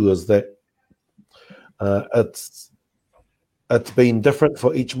too is that it's been different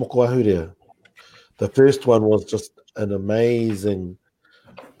for each moko ahurea. The first one was just an amazing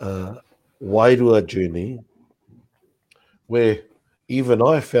wairua journey where even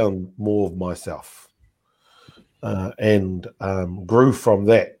I found more of myself and grew from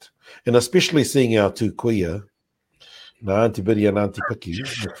that. And especially seeing our two kuia, Auntie Biddy and Auntie Piki,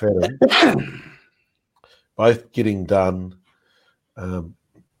 McFadden, both getting done. And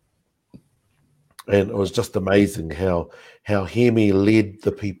it was just amazing how Hemi led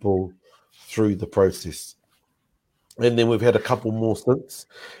the people through the process. And then we've had a couple more since,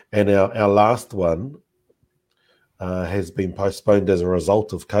 and our last one has been postponed as a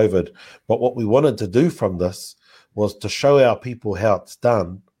result of COVID. But what we wanted to do from this was to show our people how it's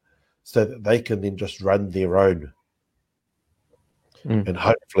done so that they can then just run their own. And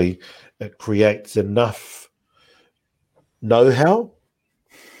hopefully it creates enough know-how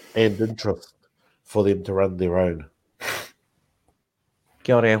and interest for them to run their own.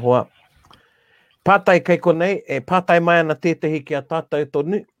 Kia ora e hoa. Pātai kei konei, e pātai mai ana tētahi ki a tātou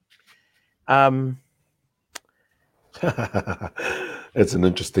tonu. That's an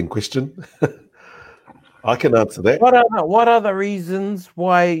interesting question. I can answer that. What are the reasons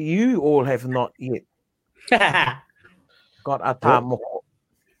why you all have not yet got a tā moko?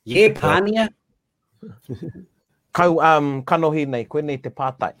 Yeah, pānia. Kau kanohi nei, koe nei te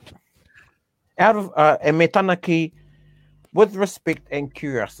pātai. Out of, e me tana ki, with respect and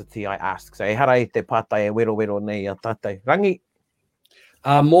curiosity, I ask. So, e hara e te pātai e wero nei a tātai. Rangi?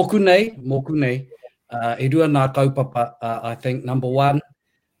 Mōku nei. E rua nā kaupapa, I think, number one,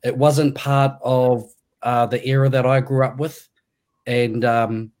 it wasn't part of the era that I grew up with. And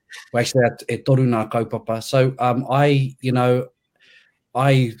actually, e toru nā kaupapa. So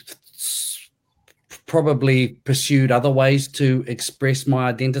I probably pursued other ways to express my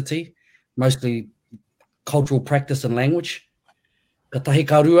identity, mostly cultural practice and language. Ka tahi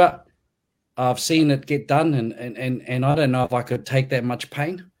ka rua, I've seen it get done, and I don't know if I could take that much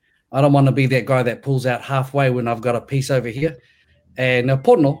pain. I don't want to be that guy that pulls out halfway when I've got a piece over here. And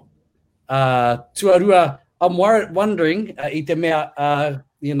pono, tuarua, I'm wondering, I te mea,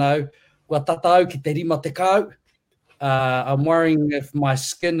 wa tatau ki te rima te kau, I'm worrying if my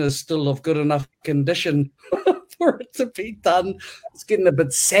skin is still of good enough condition for it to be done. It's getting a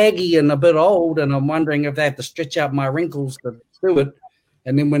bit saggy and a bit old, and I'm wondering if they have to stretch out my wrinkles to do it.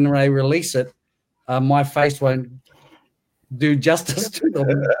 And then when they release it, my face won't do justice to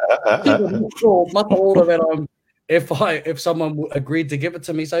them. Mata ora that if someone agreed to give it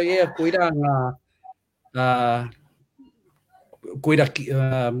to me. So yeah, koira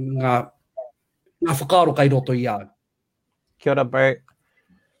ngā whakaaro kai roto i au. Kia ora, bro.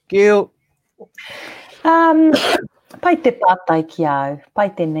 Gil? Pai te pātai ki au, pai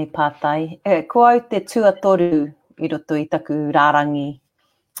tēnei pātai. Ko au te tuatoru i roto i taku rārangi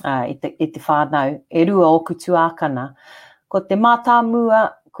i te whānau, e rua oku tuākana. Ko te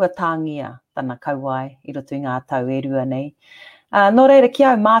mātāmua, kua tāngia tana kauai i roto i ngā tau e rua nei. Nō reira ki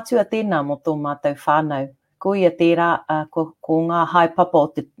au mātua tēnā mo tō mātou whānau. Ko ia tērā, ko ngā haipapa o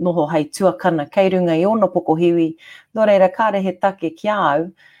te noho hei tuakana, kei runga i ono poko hiwi. Nō reira, kāre he take ki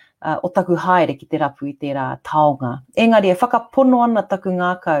au, o taku haere ki te rapu i tērā taonga. Engari, e whakapono ana taku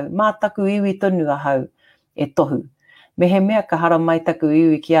ngā kau, mā taku iwi tonu ahau e tohu. Me he mea ka hara mai taku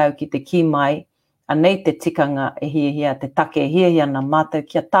iwi ki au ki te ki mai, anei te tikanga e hiahia, te take e hiahia na mātou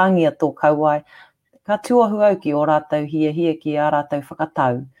kia tāngia tō kauai. Ka tuahu au ki o rātou hiahia ki a rātou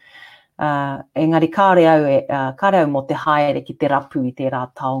whakatau. Engari, kāre au mo te haere ki te rapu i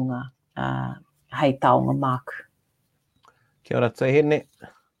tērā taonga, hei taonga māku. Kia ora, Tuhine.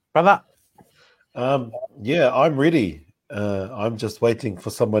 Brother? Yeah, I'm ready. I'm just waiting for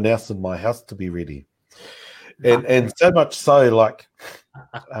someone else in my house to be ready. And so much so, like,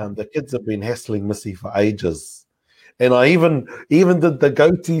 the kids have been hassling Missy for ages. And I even did the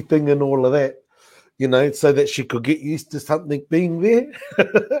goatee thing and all of that, so that she could get used to something being there.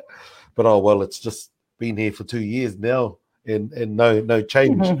 But, oh, well, it's just been here for 2 years now and no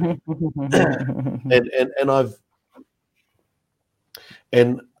change.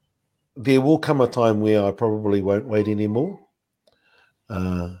 and there will come a time where I probably won't wait anymore.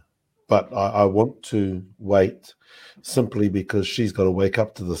 But I want to wait simply because she's got to wake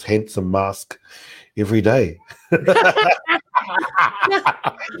up to this handsome mask every day.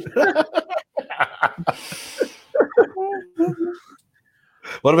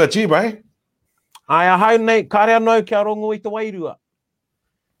 What about you, Bray? Ai, ahau nei, kare anō kia rongo I te wairua.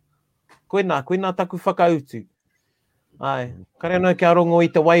 Koina taku whakautu. Ai, kare anō kia rongo I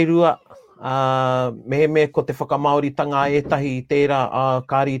te wairua. Me ko te whakamaoritanga etahi I tērā,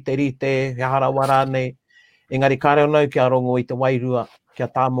 kāri te rite, he harawara nei. Engari kare anō kia rongo I te wairua, kia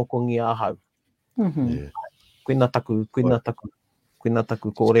tāmokongi ahau. Yeah. Koina taku Go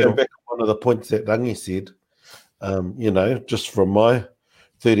kōrero. back to one of the points that Rangi said, just from my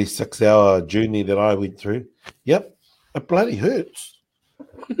 36-hour journey that I went through, yep, it bloody hurts.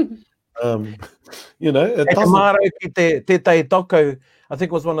 It doesn't. Maro ki tētai toko, I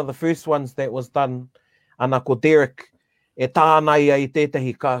think it was one of the first ones that was done, ana ko Derek, e tāna ia I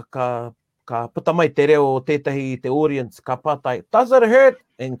tētahi ka puta mai te reo o tētahi I te audience, ka pātai, does it hurt?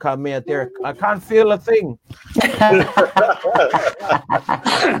 And ka mea Derek, I can't feel a thing.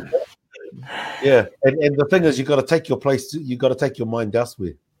 Yeah, and the thing is, you got to take your mind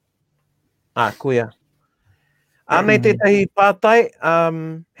elsewhere. Kuia. Anei tētahi pātai,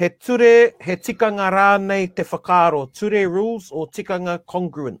 he ture, he tikanga rānei te whakaaro, ture rules or tikanga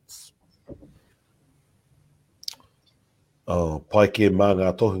congruence? Pai ke mā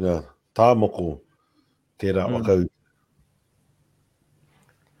ngā tohunga tāmoko tērā wakau.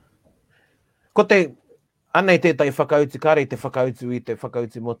 Ko te, anei tētai whakautu, kare te whakautu I te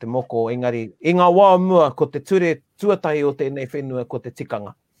whakautu mo te moko, engari, I ngā wā mua, ko te ture tuatahi o tēnei whenua, ko te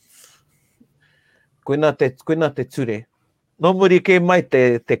tikanga. Koina te ture. No muri ke mai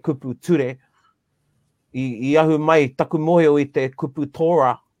te kupu ture. I ahu mai taku mohe o I te kupu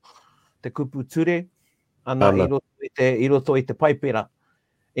tora, te kupu ture, ana I roto I te paipera.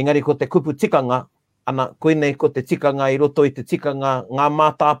 Engari ko te kupu tikanga, ana koinei ko te tikanga I roto I te tikanga, ngā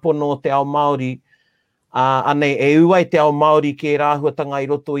mātāpono o te ao Māori, anei e uai te ao Māori ke rāhuatanga I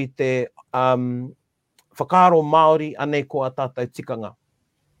roto I te whakaaro Māori, anei ko a tātou tikanga.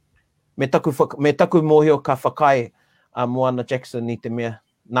 Me taku mōhio ka whakae a Moana Jackson I te mea,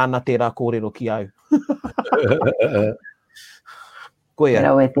 nāna tērā kōrero ki au. Koia.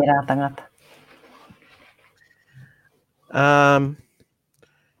 Rau e tērā tangata.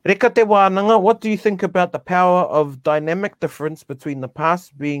 Reka te wānanga, what do you think about the power of dynamic difference between the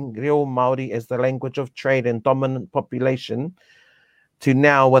past being reo Māori as the language of trade and dominant population to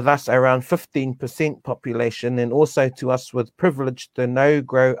now with us around 15% population and also to us with privilege to now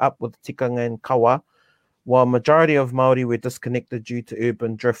grow up with tikanga and kawa while majority of Māori were disconnected due to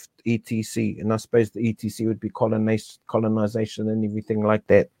urban drift, etc. And I suppose the etc would be colonization and everything like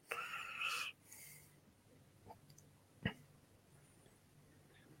that.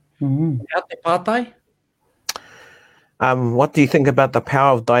 Hea te pātai? What do you think about the power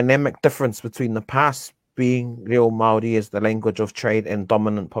of dynamic difference between the past being reo Māori as the language of trade and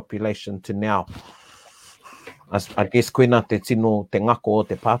dominant population to now? I guess koina te tino te ngako o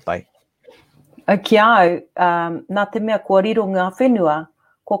te pātai. Ki au, nā te mea kua riro ngā whenua,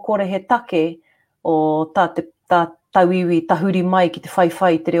 ko kore he take o tā tauiwi tahuri mai ki te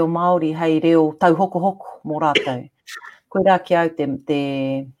whaiwhai te reo Māori hei reo tau hoko mō rātou. Koe rā ki au te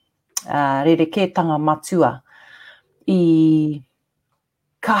rerekētanga matua I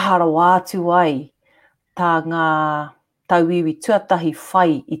kahara atu ai tā ngā tauiwi tuatahi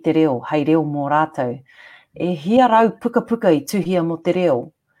whai I te reo, hei reo mō rātou. E hia rau puka I tuhia mo te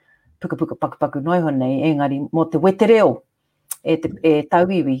reo. Puka paku noi honei, engari mo te wete reo e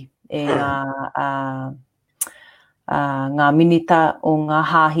tauiwi, e ngā minita o ngā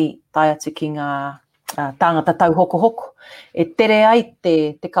hāhi tai atu ki ngā tāngata tau hoko. E tere ai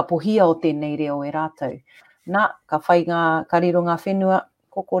te kapohia o tēnei reo e rātou. Nā, ka riro ngā whenua,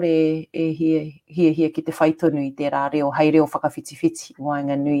 kokore e hia ki te whaitonu I tērā reo, hei reo whakawhitiwhiti,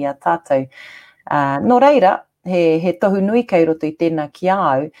 wainga nui a tātou. No reira, he tohu nui kei roto I tēnā ki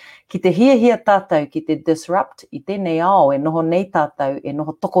au, ki te hia tātou, ki te disrupt I tēnei ao, e noho nei tātou, e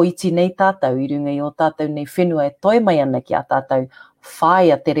noho toko iti nei tātou, I runga I o tātou nei whenua e toi mai ana ki a tātou,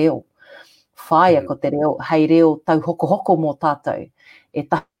 whaia te reo. Whaia ko te reo, hei reo tau hoko mō tātou, e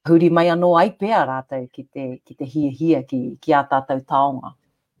tahuri mai anō ai pēr rātou ki te hia ki a tātou taonga.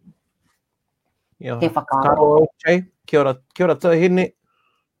 Yeah. He whakaaro. Kia ora tuhine.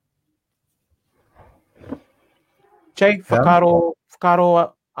 Chei, whakaro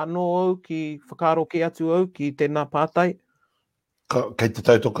anō au ki whakaro ki atu au ki tēnā pātai? Kei te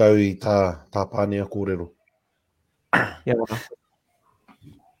tautoka au I tā pānea kōrero. Ia waka.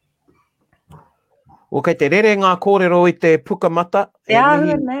 O kei te rere ngā kōrero i te pukamata. Te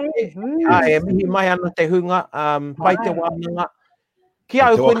ahua nei. E mihi mai ana te hunga, pai te wānanga. Ki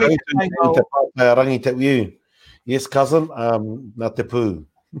au Te koe ni wakautu te i taingau. te pāpai rangi te uiu. Yes, cousin, nā te pū.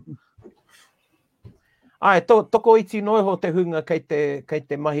 Ai, toko iti noiho te hunga kei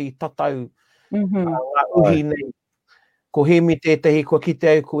te mahi tatau ngā uhi nei. Ko hemi tētahi, ko kite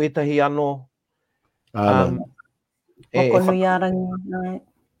au ko etahi anō. Moko nui arangi.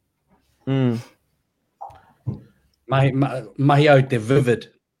 Mahi au te vivid.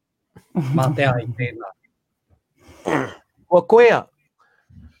 Mā te ai tēnā. Koea,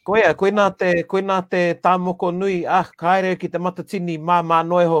 koe nā te tāmoko nui, kaere ki te matatini, mā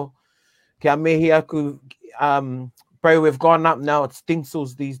noiho, kia mehi aku, bro, we've gone up now, it's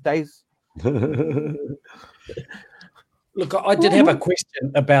tinsels these days. Look, I did have a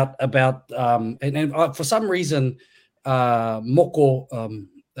question about and for some reason, moko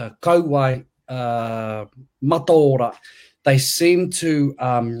kauai mataora, they seem to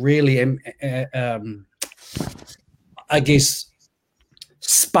really, I guess,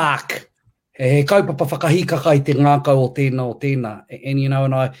 spark. He kaupapa whakahikaka i te ngākau o tēnā. And, you know,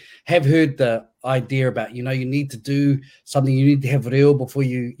 and I have heard the idea about, you know, you need to do something, you need to have reo before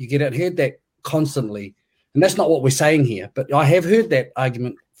you get it. I heard that constantly. And that's not what we're saying here. But I have heard that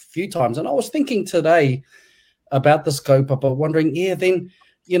argument a few times. And I was thinking today about this kaupapa, wondering, then,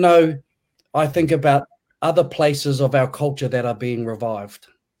 you know, I think about other places of our culture that are being revived.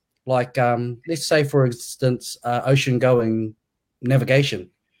 Like, let's say, for instance, ocean-going navigation.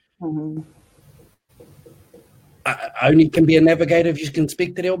 Mm-hmm. Only can be a navigator if you can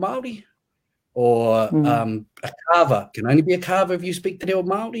speak te reo Māori. Or a carver can only be a carver if you speak te reo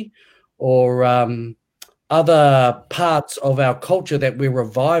Māori. Or other parts of our culture that we're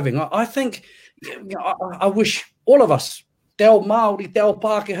reviving. I think, I wish all of us, te ao Māori, te ao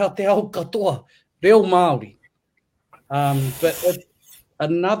Pākehā, te ao katoa, reo Māori. But it's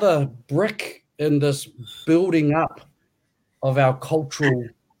another brick in this building up of our cultural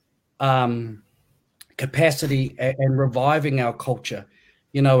capacity and reviving our culture,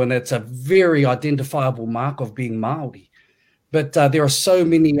 you know, and it's a very identifiable mark of being Māori. But there are so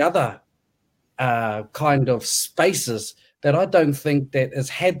many other kind of spaces that I don't think that has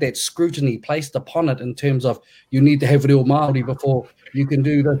had that scrutiny placed upon it in terms of you need to have reo Māori before you can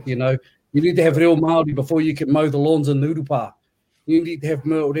do this, you know. You need to have reo Māori before you can mow the lawns in Nurupa. You need to have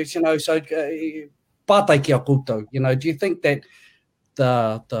Māori, you know, so pātai ki a koutou, you know. Do you think that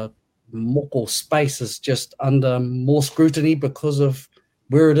the moko space is just under more scrutiny because of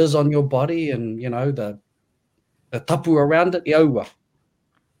where it is on your body and, you know, the tapu around it, iaua?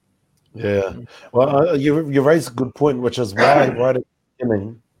 Yeah. Well, you raised a good point, which is why right at the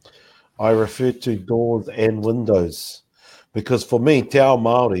beginning I referred to doors and windows. Because for me, te ao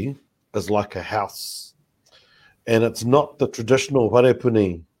Māori is like a house. And it's not the traditional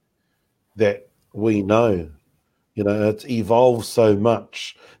warepuni that we know. You know, it's evolved so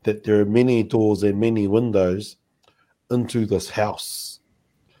much that there are many doors and many windows into this house.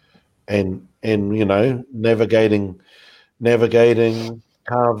 And you know, navigating,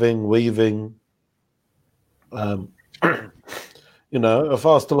 carving, weaving. You know, if I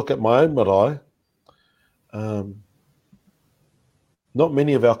was to look at my own marae, not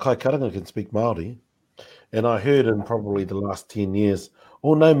many of our kaikaranga can speak Māori. And I heard in probably the last 10 years,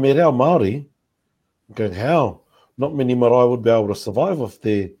 oh no, me reo Māori. I'm going, how? Not many marae would be able to survive if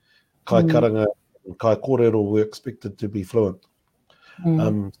their kaikaranga and kai kōrero were expected to be fluent.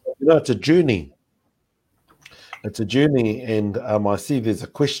 You know, it's a journey. It's a journey, and I see there's a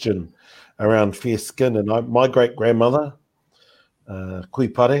question around fair skin. And my great-grandmother,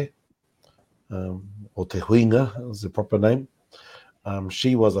 Kuipare, or Te Huinga is the proper name,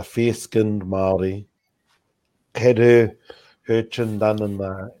 she was a fair-skinned Māori, had her chin done in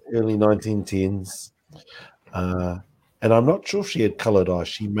the early 1910s. And I'm not sure if she had coloured eyes.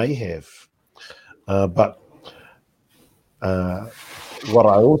 She may have. But what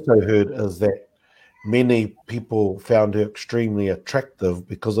I also heard is that many people found her extremely attractive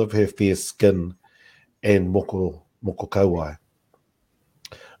because of her fair skin and moko kauai.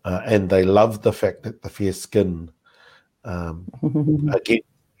 And they loved the fact that the fair skin, again,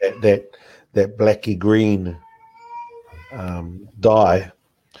 that blacky green dye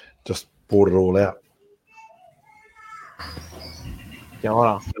just brought it all out.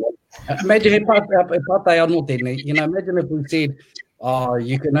 Imagine if you know, imagine if we said, oh,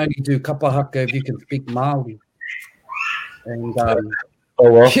 you can only do kapahaka if you can speak Māori. And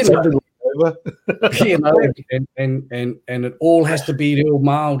you know, and it all has to be real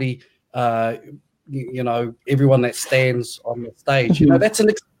Māori, you know, everyone that stands on the stage. You know, that's an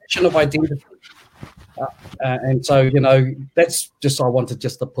expression of identity. And so, you know, that's just, I wanted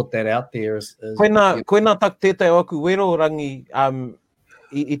just to put that out there. Koina tak tētai aku wero rangi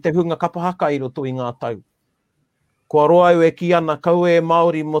i te hunga kapahaka i roto i ngā tau. Kua roa au e ki ana kau e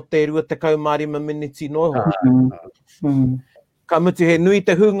Māori mo te 25 miniti noho. Ka mutu he nui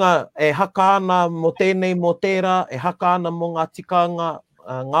te hunga e haka ana mo tēnei mo tērā, e haka ana mo ngā tikanga,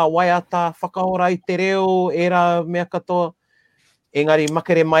 ngā waiata, whakahora i te reo, e rā mea katoa. Engari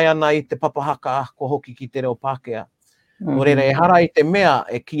makere mai ana i te papahaka ko hoki ki te reo Pākehā. No reira e hara i te mea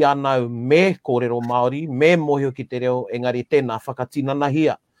e ki anau me kōrero Māori, me mohio ki te reo, engari tēnā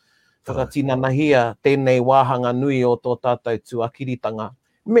whakatinanahia. Whakatinanahia tēnei wāhanga nui o tō tātou tuakiritanga.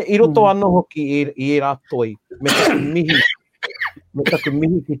 I roto anō hoki i e rātoi, me taku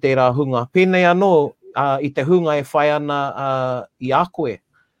mihi ki te rā hunga. Pēnei anō i te hunga e whai ana i a koe.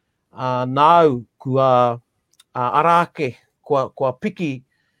 Nāu kua arāke, kua piki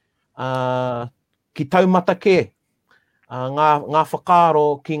ki taumata ke. Ngā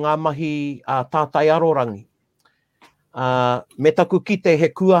whakaaro ki ngā mahi tātai arorangi. Me taku kite he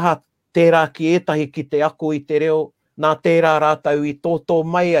kuaha tērā ki ētahi ki te ako i te reo, nā tērā rātau i tōtō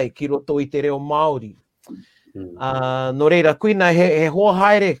mai ai ki roto i te reo Māori. No reira, kuina he hoa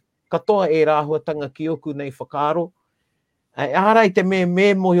haere katoa e rāhuatanga ki oku nei whakaaro. E hara i te me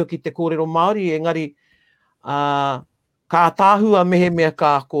mohio ki te kōrero Māori, engari ka tāhua mehe mea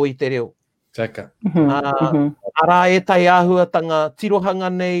ka ako i te reo. Taka. Ara e tai āhuatanga tirohanga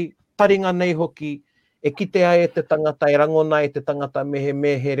nei, taringa nei hoki, e kite ai e te tangata, e rangona e te tangata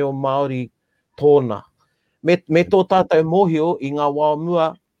mehe he reo Māori tōna. Me tō tātou mohio i ngā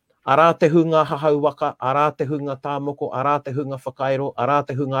wāmua, arā te hunga hahau waka, arā te hunga tāmoko, arā te hunga whakaero, arā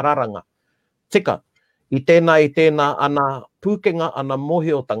te hunga raranga. Tika, i tēnā ana pūkenga, ana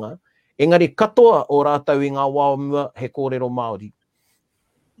mohiotanga, engari katoa o rātau i ngā wāmua he kōrero Māori.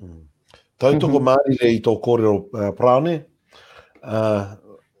 Tautoko Māori le i tō kōrero Prane,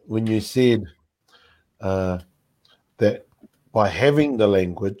 when you said that by having the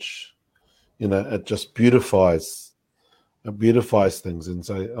language, you know, it just beautifies things. And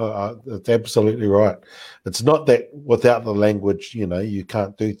so it's absolutely right. It's not that without the language, you know, you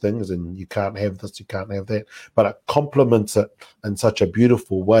can't do things and you can't have this, you can't have that, but it complements it in such a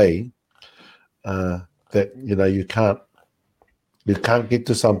beautiful way that, you know, you can't get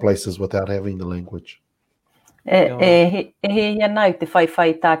to some places without having the language. He nau te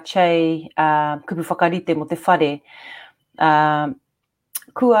whaiwhai tā chei kupu whakarite mo te whare.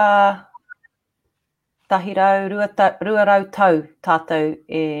 Kua tahi rau, rua rau tau tātou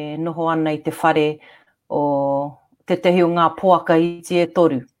e noho ana i te whare o te tehi o ngā poaka i te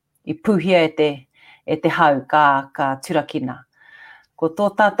toru. I puhia e te hau ka turakina. Ko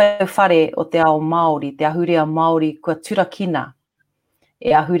tō tātou whare o te ao Māori, te ahurea Māori, kua turakina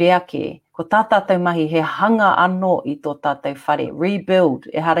e ahure ake. Ko tā tātou mahi he hanga anō i tō tātou whare. Rebuild,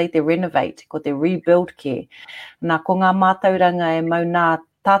 e hara i te renovate, ko te rebuild ke. Nā ko ngā mātauranga e mau nā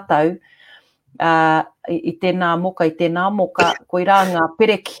tātou, i tēnā moka, ko i rā ngā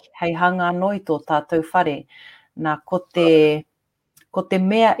pereki hei hanga anō i tō tātou whare. Nā ko te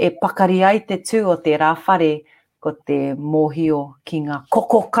mea e pakari ai te tū o te rā whare, ko te mōhio ki ngā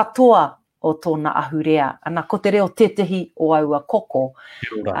koko katoa o tōna ahurea. Ana ko te reo tetehi o aua koko.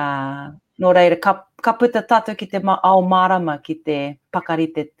 Nō reira, ka puta tātou ki te ao mārama ki te pakari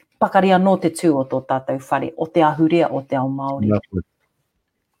anō te tū o tō tātou whare, o te ahurea o te ao Māori.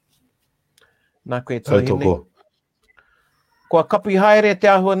 Nā koe tōhi nei. Kua kapi haere te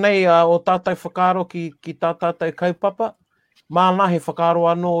ahua nei o tātou whakaaro ki tā tātou kaupapa. Māna he whakaaro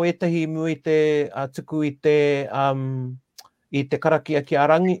anō etahi mu i te tuku i te karakia ki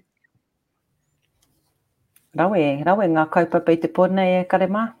Arangi. Rawe ngā kaupapa i te pōna e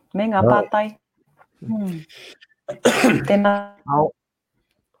karema, me ngā pātai. Tēnā.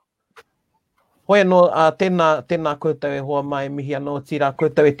 Hoi anō, tēnā koutou e hoa mai mihi anō tira,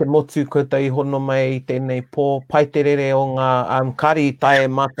 koutou e te motu, koutou i hono mai i tēnei pō, pai te rere o ngā kari tae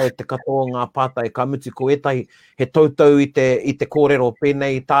mātou te katoa ngā pātai, ka mutu ko etahi, he tautau i te kōrero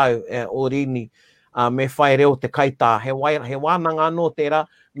pēnei tāu o rini, me whai reo te kaitā, he wānanga anō tērā,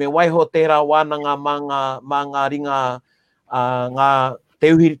 me waiho tērā wānanga mā ngā ringa, te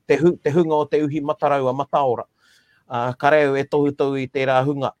hunga o te uhi matarau a Mataora. Ka reo e tohutau i tērā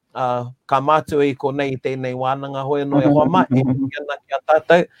hunga. Ka mātua i ko nei tēnei wānanga hoi anō e hoa mai, e ana ki a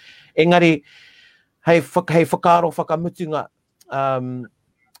tātou. Engari, hei whakaaro whakamutunga,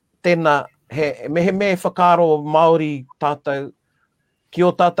 tēnā, mehe whakaaro Māori tātou, ki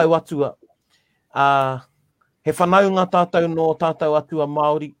o tātou atua. He whanaunga tātou no tātou atua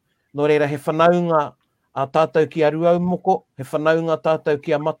Māori, no reira he whanaunga a tātou ki a ruau moko, he whanaunga tātou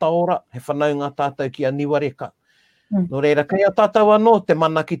ki a mataora, he whanaunga tātou ki a niwareka. No reira, kei a tātou anō, te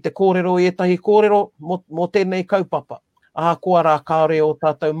mana ki te kōrero i etahi kōrero mō tēnei kaupapa. Aha kua rā kāore o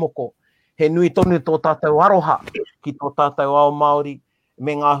tātou moko. He nui tonu tō tātou aroha ki tō tātou ao Māori,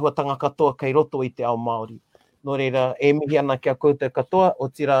 me ngā huatanga katoa kei roto i te ao Māori. No reira, e mihi ana ki a koutou katoa, o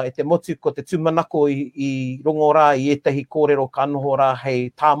tira e te motu ko te tūmanako i rongo rā i etahi kōrero ka noho rā hei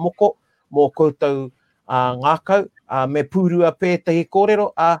tā moko, mō koutou ngākau, me pūrua pē tehi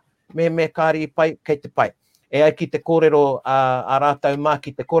kōrero, me kāri pai kei te pai. E ai ki te kōrero a rātau mā,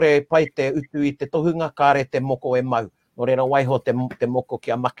 ki te kore pai te utu i te tohunga, kāre te moko e mau. No reira, waiho te moko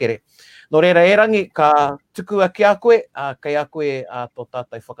ki a makere. No reira, e rangi, ka tukua ki a koe, kei a koe tō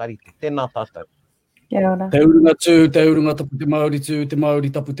tātou whakarite. Tēnā tātou. Kia ora. Te urunga tū, te urunga tapu te Māori tū, te Māori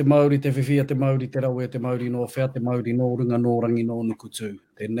tapu te Māori, te whiwhia te Māori, te rawe, te Māori no whea, te Māori no runga, no rangi, no nuku tū.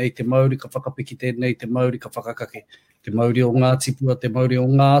 Tēnei te Māori ka whakapiki, tēnei te Māori ka whakakake. Te Māori o ngā tipua, te Māori o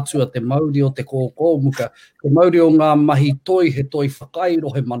ngā atua, te Māori o te kōkōmuka, te Māori o ngā mahi toi, he toi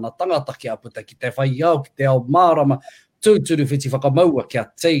whakairohe mana tangata ki a puta, ki te whai au, ki te ao mārama, tūturu whiti whakamaua ki a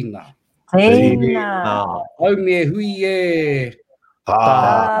teina. Teina. Au me hui e.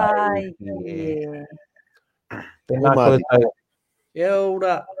 Ai. Tēnā koutou. Kia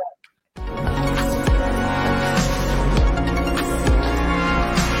ora.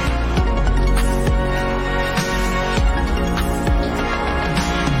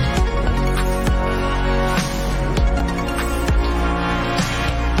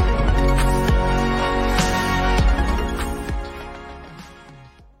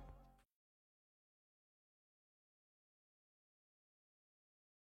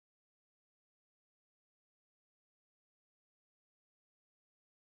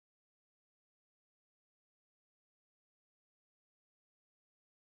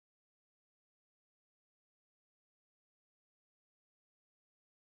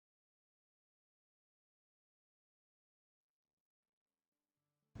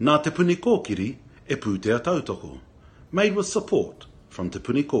 Nā Te Puni Kōkiri e pūtea tautoko. Made with support from Te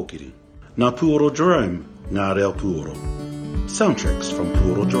Puni Kōkiri. Nā Puoro Jerome, ngā reo Puoro. Soundtracks from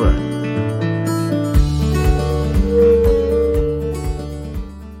Puoro Jerome.